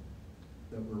product line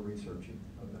that we're researching,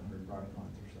 of the 100 product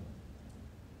lines or so.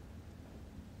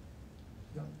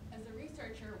 Yeah. As a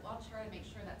researcher, I'll try to make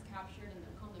sure that's captured in the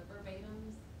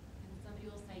verbatims. And somebody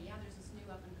will say, yeah, there's this new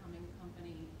up and coming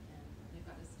company and they've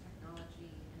got this technology.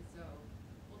 And so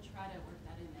we'll try to work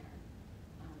that in there.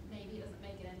 Maybe it doesn't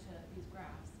make it into these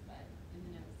graphs, but in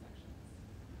the notes sections.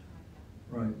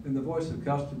 Right. In the voice of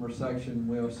customer section,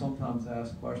 we'll sometimes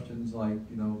ask questions like,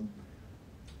 you know,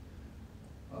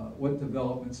 what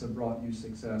developments have brought you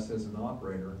success as an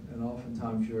operator? And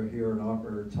oftentimes you'll hear an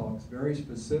operator talks very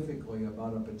specifically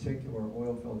about a particular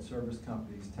oil field service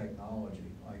company's technology.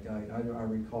 Like I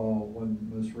recall one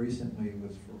most recently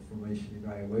was for formation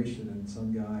evaluation, and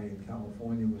some guy in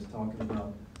California was talking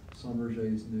about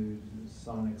Schlumberger's new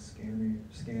sonic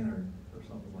scanner or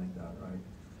something like that, right?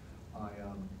 I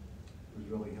was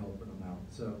really helping them out.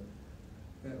 So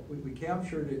we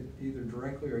captured it either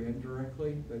directly or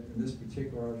indirectly, but in this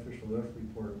particular artificial lift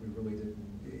report, we really didn't.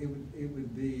 It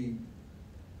would be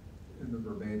in the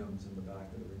verbatims in the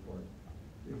back of the report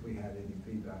if we had any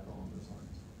feedback along those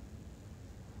lines.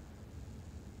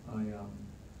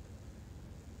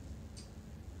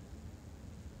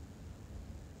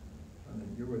 I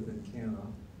think you're within Canada,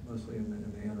 mostly in the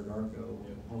Anadarko,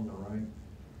 Oklahoma, right?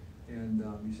 And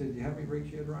you said, you how many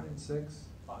rigs you had running? 6?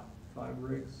 5. 5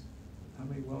 rigs. How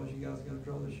many wells you guys going to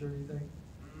drill this year, do you think?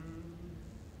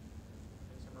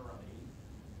 It's somewhere around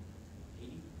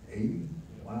 80. 80?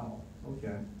 Yeah. Wow,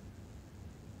 okay.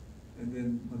 And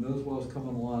then when those wells come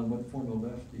online, what form of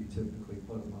lift do you typically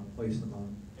put them on, place them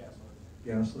on? Gas lift.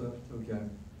 Gas lift, okay. So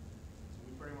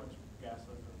we pretty much gas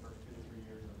lift for the first 2 to 3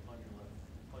 years and plunger lift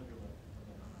from then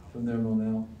on out. From there on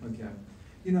out, okay.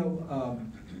 You know,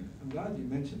 I'm glad you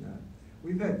mentioned that.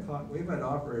 We've had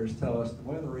operators tell us that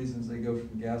one of the reasons they go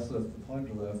from gas lift to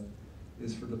plunger lift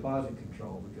is for deposit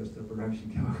control, because the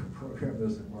production chemical program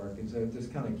doesn't work, and so it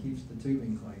just kind of keeps the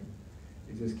tubing clean.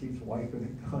 It just keeps wiping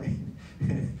it clean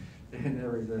and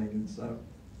everything, and so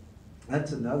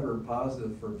that's another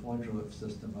positive for a plunger lift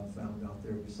system I've found out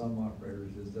there with some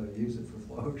operators is they'll use it for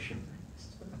flow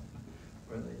assurance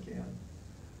where they can.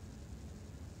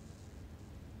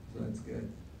 So that's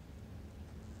good.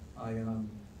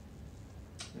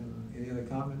 Any other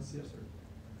comments? Yes, sir.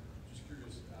 Just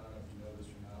curious, I don't know if you know this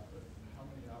or not, but how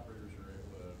many operators are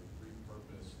able to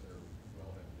repurpose their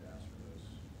wellhead gas for those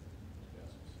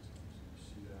gas systems? Do you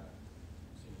see that?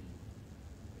 See any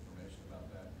information about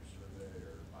that in your survey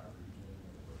or by region?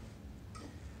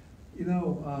 You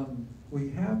know, We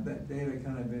have that data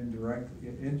kind of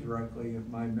indirectly, if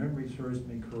my memory serves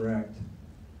me correct.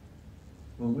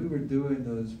 When we were doing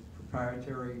those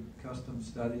proprietary custom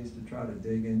studies to try to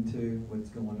dig into what's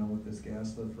going on with this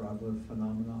gas lift, rod lift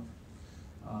phenomenon,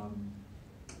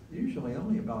 usually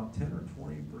only about 10 or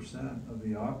 20% of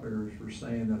the operators were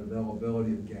saying that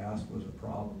availability of gas was a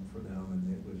problem for them,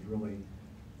 and it was really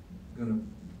going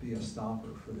to be a stopper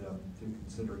for them to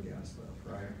consider gas lift,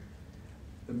 right?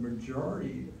 The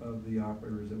majority of the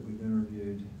operators that we've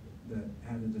interviewed that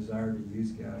had a desire to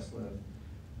use gas lift,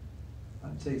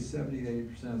 I'd say 70 to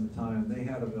 80% of the time, they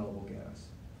had available gas.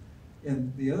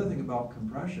 And the other thing about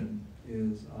compression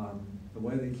is the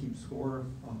way they keep score,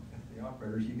 the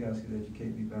operators, you guys could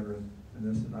educate me better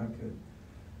than this than I could,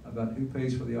 about who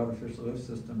pays for the artificial lift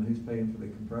system and who's paying for the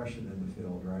compression in the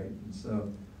field, right? And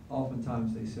so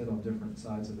oftentimes they sit on different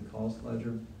sides of the cost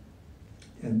ledger,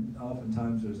 and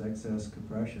oftentimes there's excess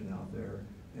compression out there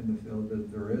in the field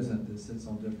that there isn't, that sits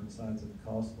on different sides of the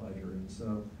cost ledger. And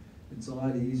so it's a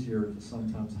lot easier to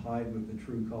sometimes hide what the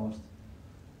true cost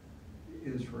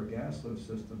is for a gas lift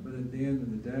system. But at the end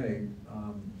of the day,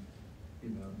 you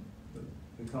know,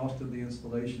 the cost of the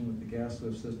installation with the gas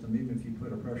lift system, even if you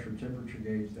put a pressure temperature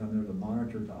gauge down there to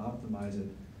monitor, to optimize it,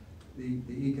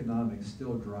 the economics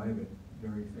still drive it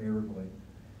very favorably.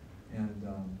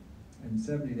 And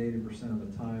 70 to 80%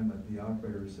 of the time, the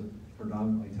operators have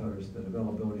predominantly told us that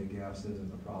availability of gas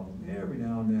isn't a problem. Every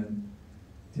now and then,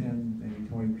 10, maybe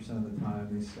 20% of the time,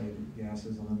 they say that gas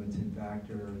is a limiting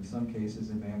factor. In some cases,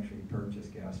 they may actually purchase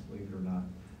gas, believe it or not.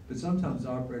 But sometimes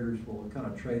operators will kind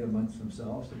of trade amongst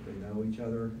themselves if they know each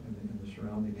other in the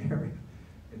surrounding area,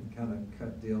 and kind of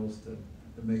cut deals to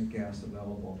make gas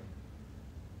available.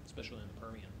 Especially in the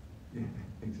Permian.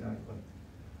 Yeah, exactly.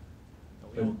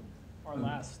 Our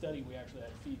last study, we actually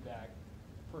had feedback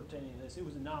pertaining to this. It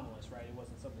was anomalous, right? It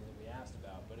wasn't something that we asked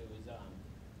about, but it was,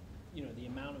 you know, the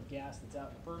amount of gas that's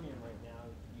out in the Permian right now,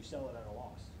 you sell it at a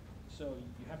loss. So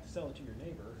you have to sell it to your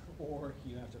neighbor, or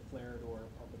you have to flare it or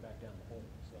pump it back down the hole.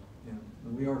 So. Yeah,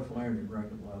 and we are flaring at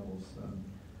record levels.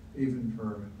 Even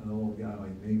for an old guy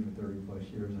like me for 30 plus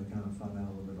years, I kind of found that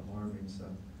a little bit alarming. So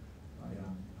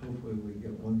hopefully we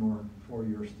get one more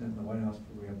 4-year stint in the White House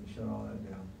before we have to shut all that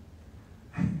down.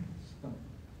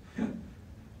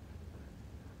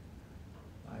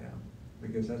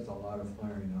 Because that's a lot of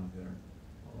flaring out there,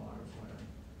 a lot of flaring.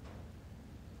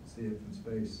 See it from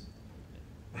space.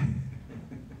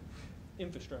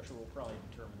 Infrastructure will probably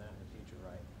determine that in the future,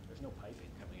 right? There's no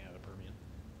piping coming out of the Permian.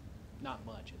 Not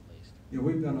much, at least. Yeah,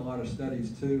 we've done a lot of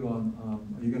studies too on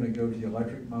are you going to go to the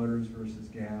electric motors versus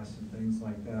gas and things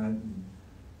like that, and,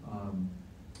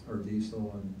 or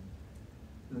diesel. And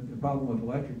the problem with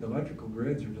the electrical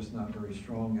grids are just not very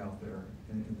strong out there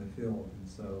in the field. And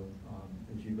so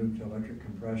as you move to electric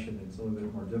compression, it's a little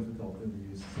bit more difficult than to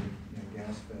use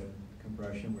gas-fed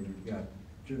compression where you've got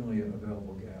generally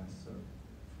available gas. So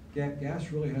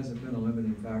gas really hasn't been a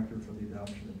limiting factor for the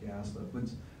adoption of gas lift. But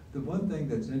the one thing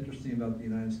that's interesting about the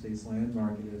United States land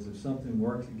market is if something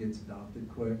works, it gets adopted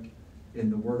quick,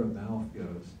 and the word of mouth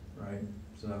goes, right?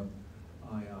 So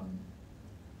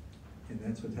and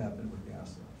that's what's happened with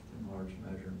gas lift in large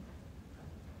measure.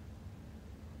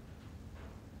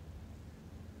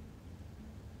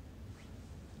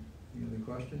 Any other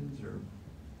questions, or?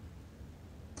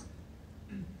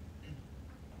 You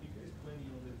guys planning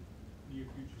on the near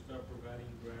future start providing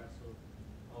graphs of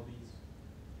all these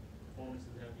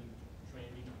performances that have been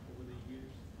trending over the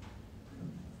years?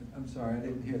 I'm sorry,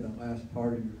 I didn't hear the last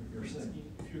part of your statement.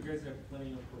 If you guys are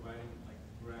planning on providing like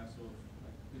graphs of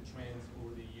like the trends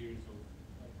over the years of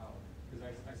like how, because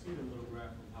I see the little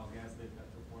graph of how gas lift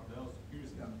has performed. I was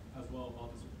curious as well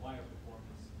about the supply of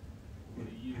performance over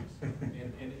the years,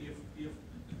 and if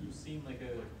you've seen like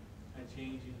a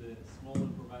change in the smaller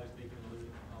providers taking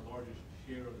a larger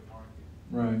share of the market.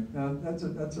 Right. Now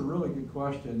that's a really good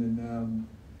question, and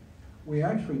we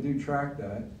actually do track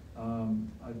that.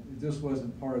 This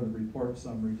wasn't part of the report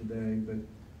summary today, but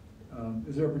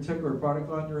is there a particular product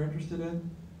line you're interested in?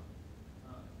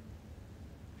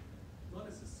 Not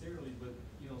necessarily, but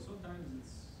you know, sometimes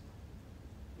it's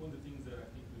one of the things that I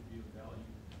think would be of value,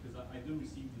 because I do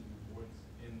receive these reports,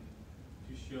 and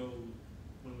to show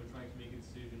when we're trying to make a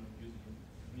decision on using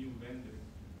a new vendor,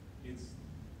 it's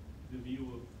the view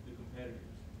of the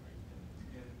competitors, right?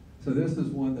 And So this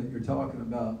is one that you're talking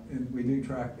about, and we do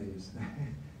track these.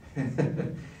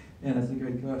 And it's a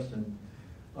great question.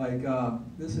 Like,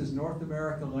 this is North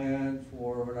America land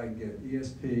for what I get,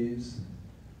 ESPs.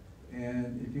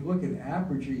 And if you look at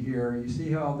Apergy here, you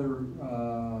see how the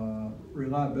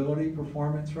reliability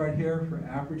performance right here for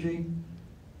Apergy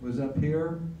was up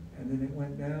here, and then it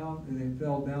went down, and it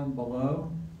fell down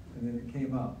below, and then it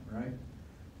came up, right?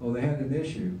 Well, they had an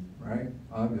issue, right,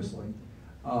 obviously.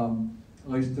 At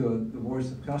least the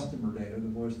voice of customer data, the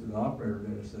voice of the operator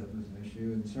data said it was an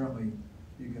issue, and certainly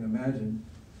you can imagine,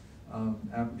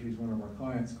 Apogee is one of our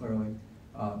clients clearly,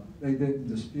 they didn't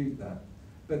dispute that.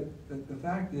 But the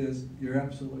fact is, you're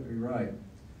absolutely right.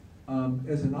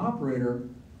 As an operator,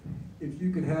 if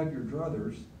you could have your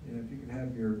druthers, you know, if you could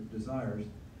have your desires,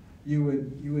 you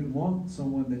would want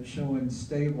someone that's showing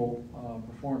stable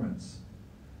performance.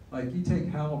 Like you take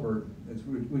Halliburton,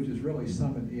 which is really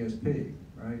Summit ESP,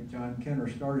 right? John Kenner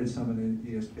started Summit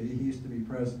ESP. He used to be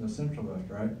president of Central Lift,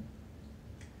 right?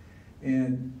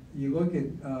 And you look at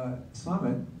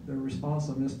Summit, their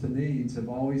responsiveness to needs have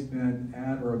always been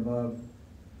at or above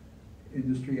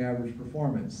industry average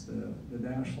performance, the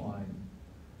dash line.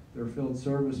 Their field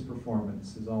service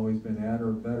performance has always been at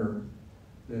or better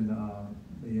than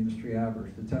the industry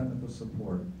average, the technical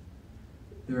support.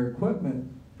 Their equipment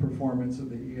performance of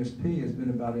the ESP has been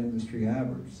about industry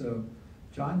average. So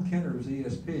John Kenner's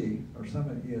ESP, or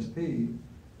Summit ESP,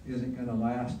 isn't going to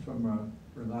last from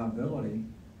a reliability.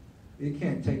 It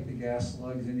can't take the gas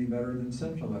slugs any better than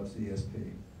Central Lift's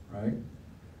ESP, right?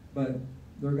 But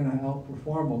they're going to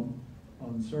outperform them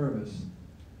on service.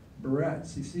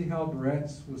 Barrett's, you see how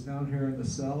Barrett's was down here in the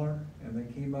cellar and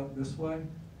they came up this way?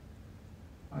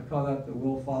 I call that the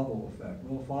Will Fauble effect.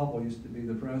 Will Fauble used to be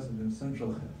the president of Central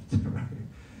Lift, right?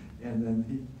 And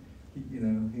then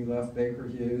he left Baker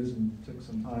Hughes and took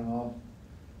some time off,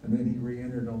 and then he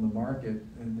re-entered on the market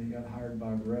and he got hired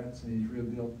by Barrett's and he's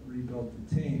rebuilt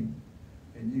the team.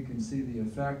 And you can see the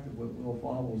effect of what Will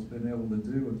Fauble's been able to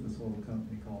do with this little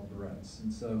company called Barrett's.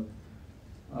 And so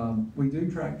we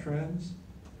do track trends.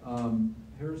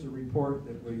 Here's a report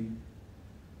that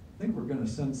I think we're going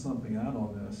to send something out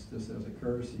on this just as a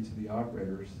courtesy to the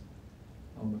operators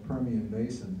on the Permian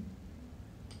Basin.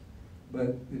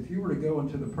 But if you were to go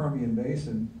into the Permian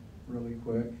Basin really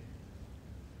quick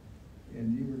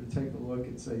and you were to take a look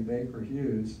at, say, Baker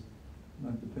Hughes,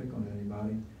 not to pick on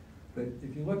anybody, but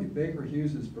if you look at Baker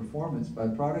Hughes's performance by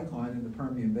product line in the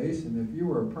Permian Basin, if you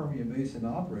were a Permian Basin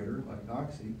operator like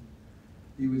Oxy,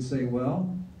 you would say,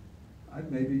 well,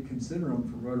 I'd maybe consider them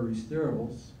for rotary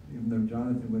steerables, even though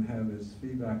Jonathan would have his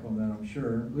feedback on that, I'm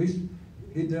sure. At least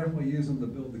he'd definitely use them to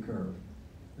build the curve.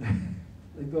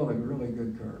 They build a really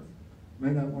good curve. May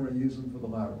not want to use them for the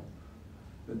lateral.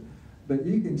 But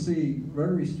you can see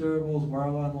rotary steerables,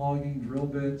 wireline logging, drill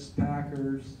bits,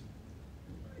 packers,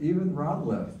 even rod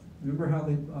lift. Remember how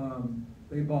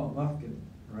they bought Lufkin,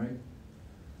 right?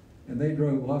 And they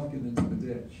drove Lufkin into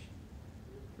the ditch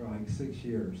for like 6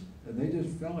 years. And they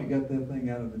just finally got that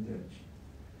thing out of the ditch.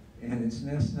 And it's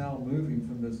now moving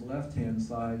from this left-hand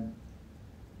side,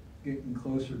 getting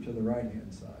closer to the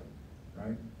right-hand side,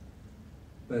 right?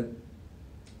 But,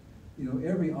 you know,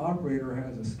 every operator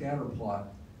has a scatter plot.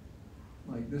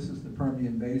 Like this is the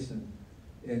Permian Basin.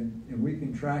 And we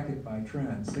can track it by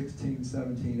trend, 16,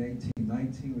 17, 18,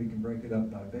 19. We can break it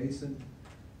up by basin.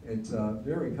 It's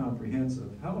very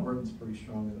comprehensive. Halliburton's pretty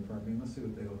strong in the Permian. Let's see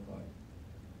what they look like.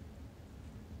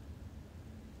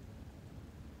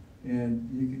 And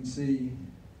you can see,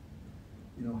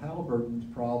 you know, Halliburton's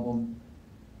problem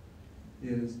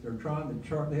is they're trying to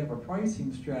chart, they have a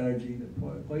pricing strategy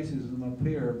that places them up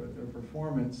here, but their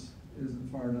performance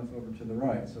isn't far enough over to the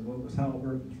right. So what was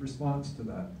Halliburton's response to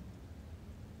that?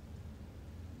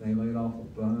 They laid off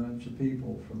a bunch of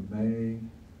people from May,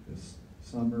 this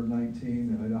summer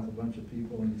 19, they laid off a bunch of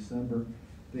people in December.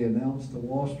 They announced to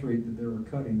Wall Street that they were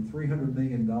cutting $300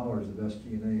 million of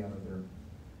SG&A out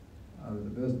of the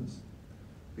business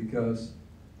because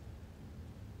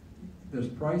this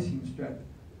pricing strategy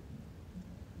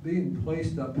being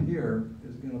placed up here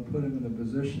is going to put them in a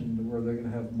position to where they're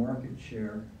going to have market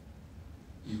share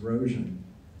erosion.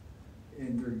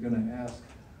 And you're going to ask,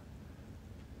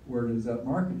 where does that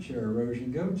market share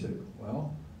erosion go to?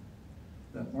 Well,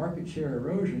 that market share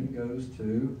erosion goes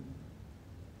to,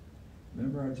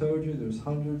 remember I told you there's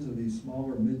hundreds of these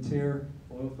smaller mid-tier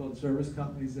oilfield service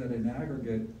companies that in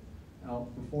aggregate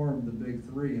outperform the big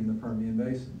three in the Permian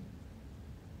Basin,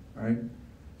 right?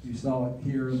 You saw it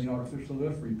here in the artificial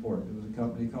lift report. There was a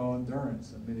company called Endurance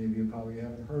that many of you probably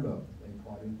haven't heard of. They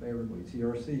plotted favorably.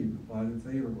 TRC plotted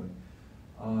favorably.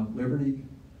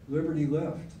 Liberty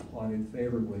Lift plotted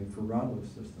favorably for rod lift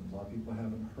systems. A lot of people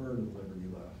haven't heard of Liberty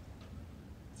Lift.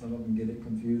 Some of them get it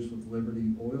confused with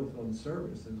Liberty Oilfield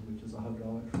Services, which is a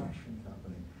hydraulic fracturing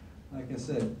company. Like I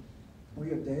said, we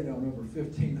have data on over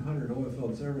 1,500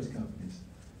 oilfield service companies,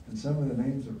 and some of the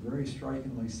names are very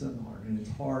strikingly similar, and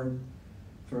it's hard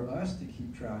for us to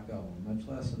keep track of them, much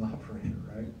less an operator,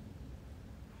 right?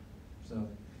 So,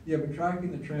 yeah, but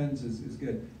tracking the trends is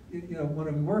good. You know,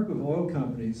 when we work with oil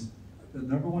companies, the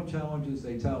number one challenge is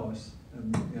they tell us,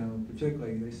 and you know,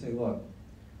 particularly they say, look,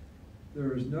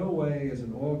 there is no way as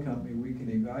an oil company we can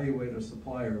evaluate a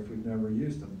supplier if we've never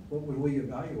used them. What would we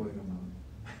evaluate them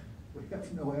on? We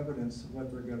have no evidence of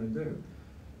what they're going to do.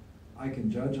 I can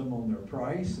judge them on their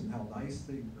price and how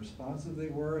responsive they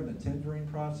were in the tendering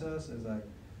process as I,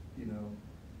 you know,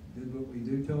 did what we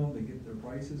do to them to get their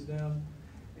prices down.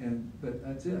 But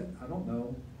that's it. I don't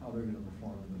know how they're going to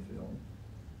perform in the field,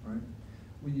 right?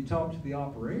 When you talk to the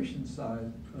operations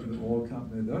side of the oil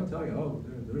company, they'll tell you, oh,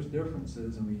 there's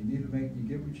differences, and you need to you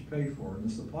get what you pay for. And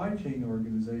the supply chain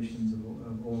organizations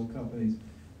of oil companies,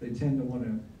 they tend to want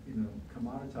to, you know,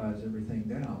 commoditize everything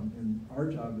down, and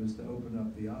our job is to open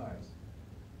up the eyes.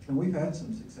 And we've had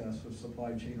some success with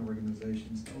supply chain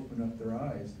organizations to open up their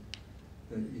eyes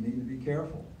that you need to be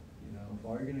careful. You know, if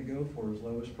all you're going to go for is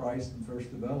lowest price and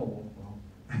first available, well,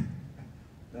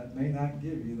 that may not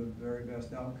give you the very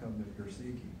best outcome that you're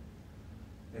seeking.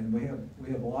 And we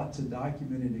have lots of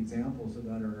documented examples of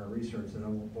that in our research that I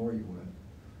won't bore you with.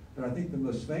 But I think the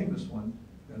most famous one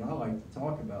that I like to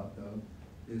talk about, though,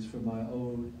 is from my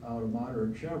old alma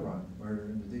mater at Chevron, where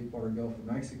in the deep water Gulf of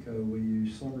Mexico, we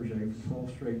used Schlumberger for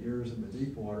 12 straight years in the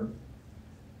deep water.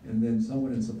 And then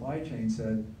someone in supply chain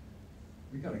said,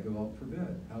 we got to go out for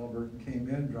bid. Halliburton came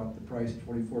in, dropped the price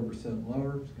 24%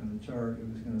 lower. It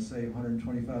was going to save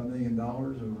 $125 million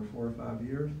over 4 or 5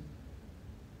 years.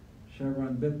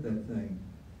 Chevron bid that thing.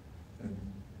 And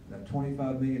that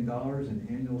 $25 million in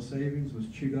annual savings was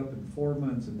chewed up in 4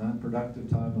 months of non-productive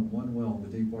time on one well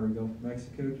in the deep water Gulf of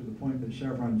Mexico, to the point that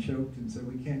Chevron choked and said,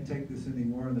 we can't take this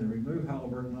anymore, and they removed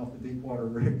Halliburton off the deep water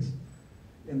rigs.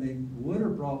 And they would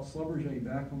have brought Schlumberger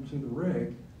back onto the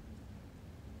rig,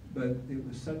 but it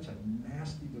was such a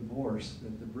nasty divorce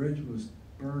that the bridge was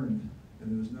burned and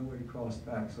there was no way to cross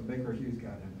back, so Baker Hughes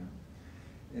got in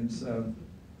there. And so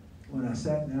when I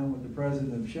sat down with the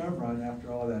president of Chevron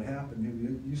after all that happened,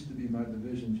 who used to be my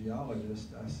division geologist,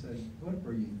 I said, what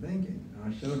were you thinking?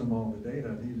 And I showed him all the data,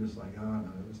 and he was like, oh no,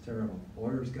 it was terrible.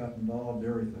 Lawyers got involved,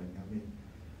 everything. I mean,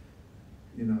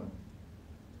 you know,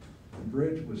 the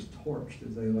bridge was torched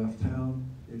as they left town.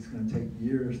 It's going to take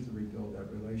years to rebuild that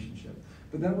relationship.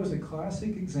 But that was a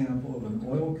classic example of an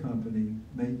oil company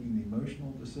making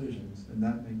emotional decisions and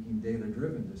not making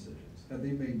data-driven decisions. Had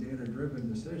they made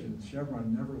data-driven decisions,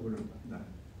 Chevron never would have done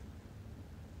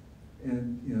that.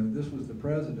 And you know, this was the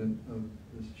president of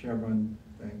this Chevron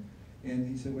thing, and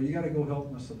he said, well, you got to go help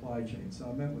in the supply chain. So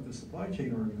I met with the supply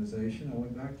chain organization. I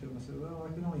went back to him and said, well,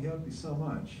 I can only help you so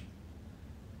much,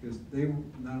 because they were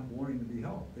not wanting to be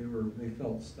helped. They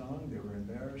felt stung, they were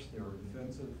embarrassed, they were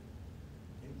defensive.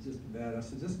 It was just bad. I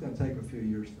said, this is going to take a few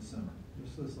years to simmer.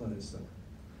 Just let it simmer.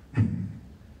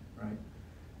 Right?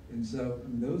 And so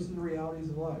those are the realities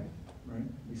of life, right?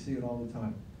 We see it all the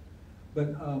time.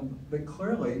 But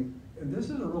clearly, and this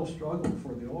is a real struggle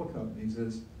for the oil companies,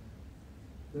 is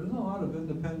there's a lot of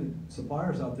independent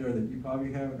suppliers out there that you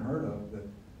probably haven't heard of that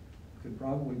could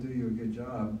probably do you a good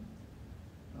job.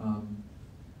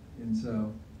 And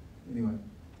so, anyway,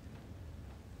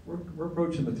 we're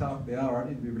approaching the top of the hour. I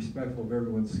need to be respectful of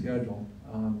everyone's schedule.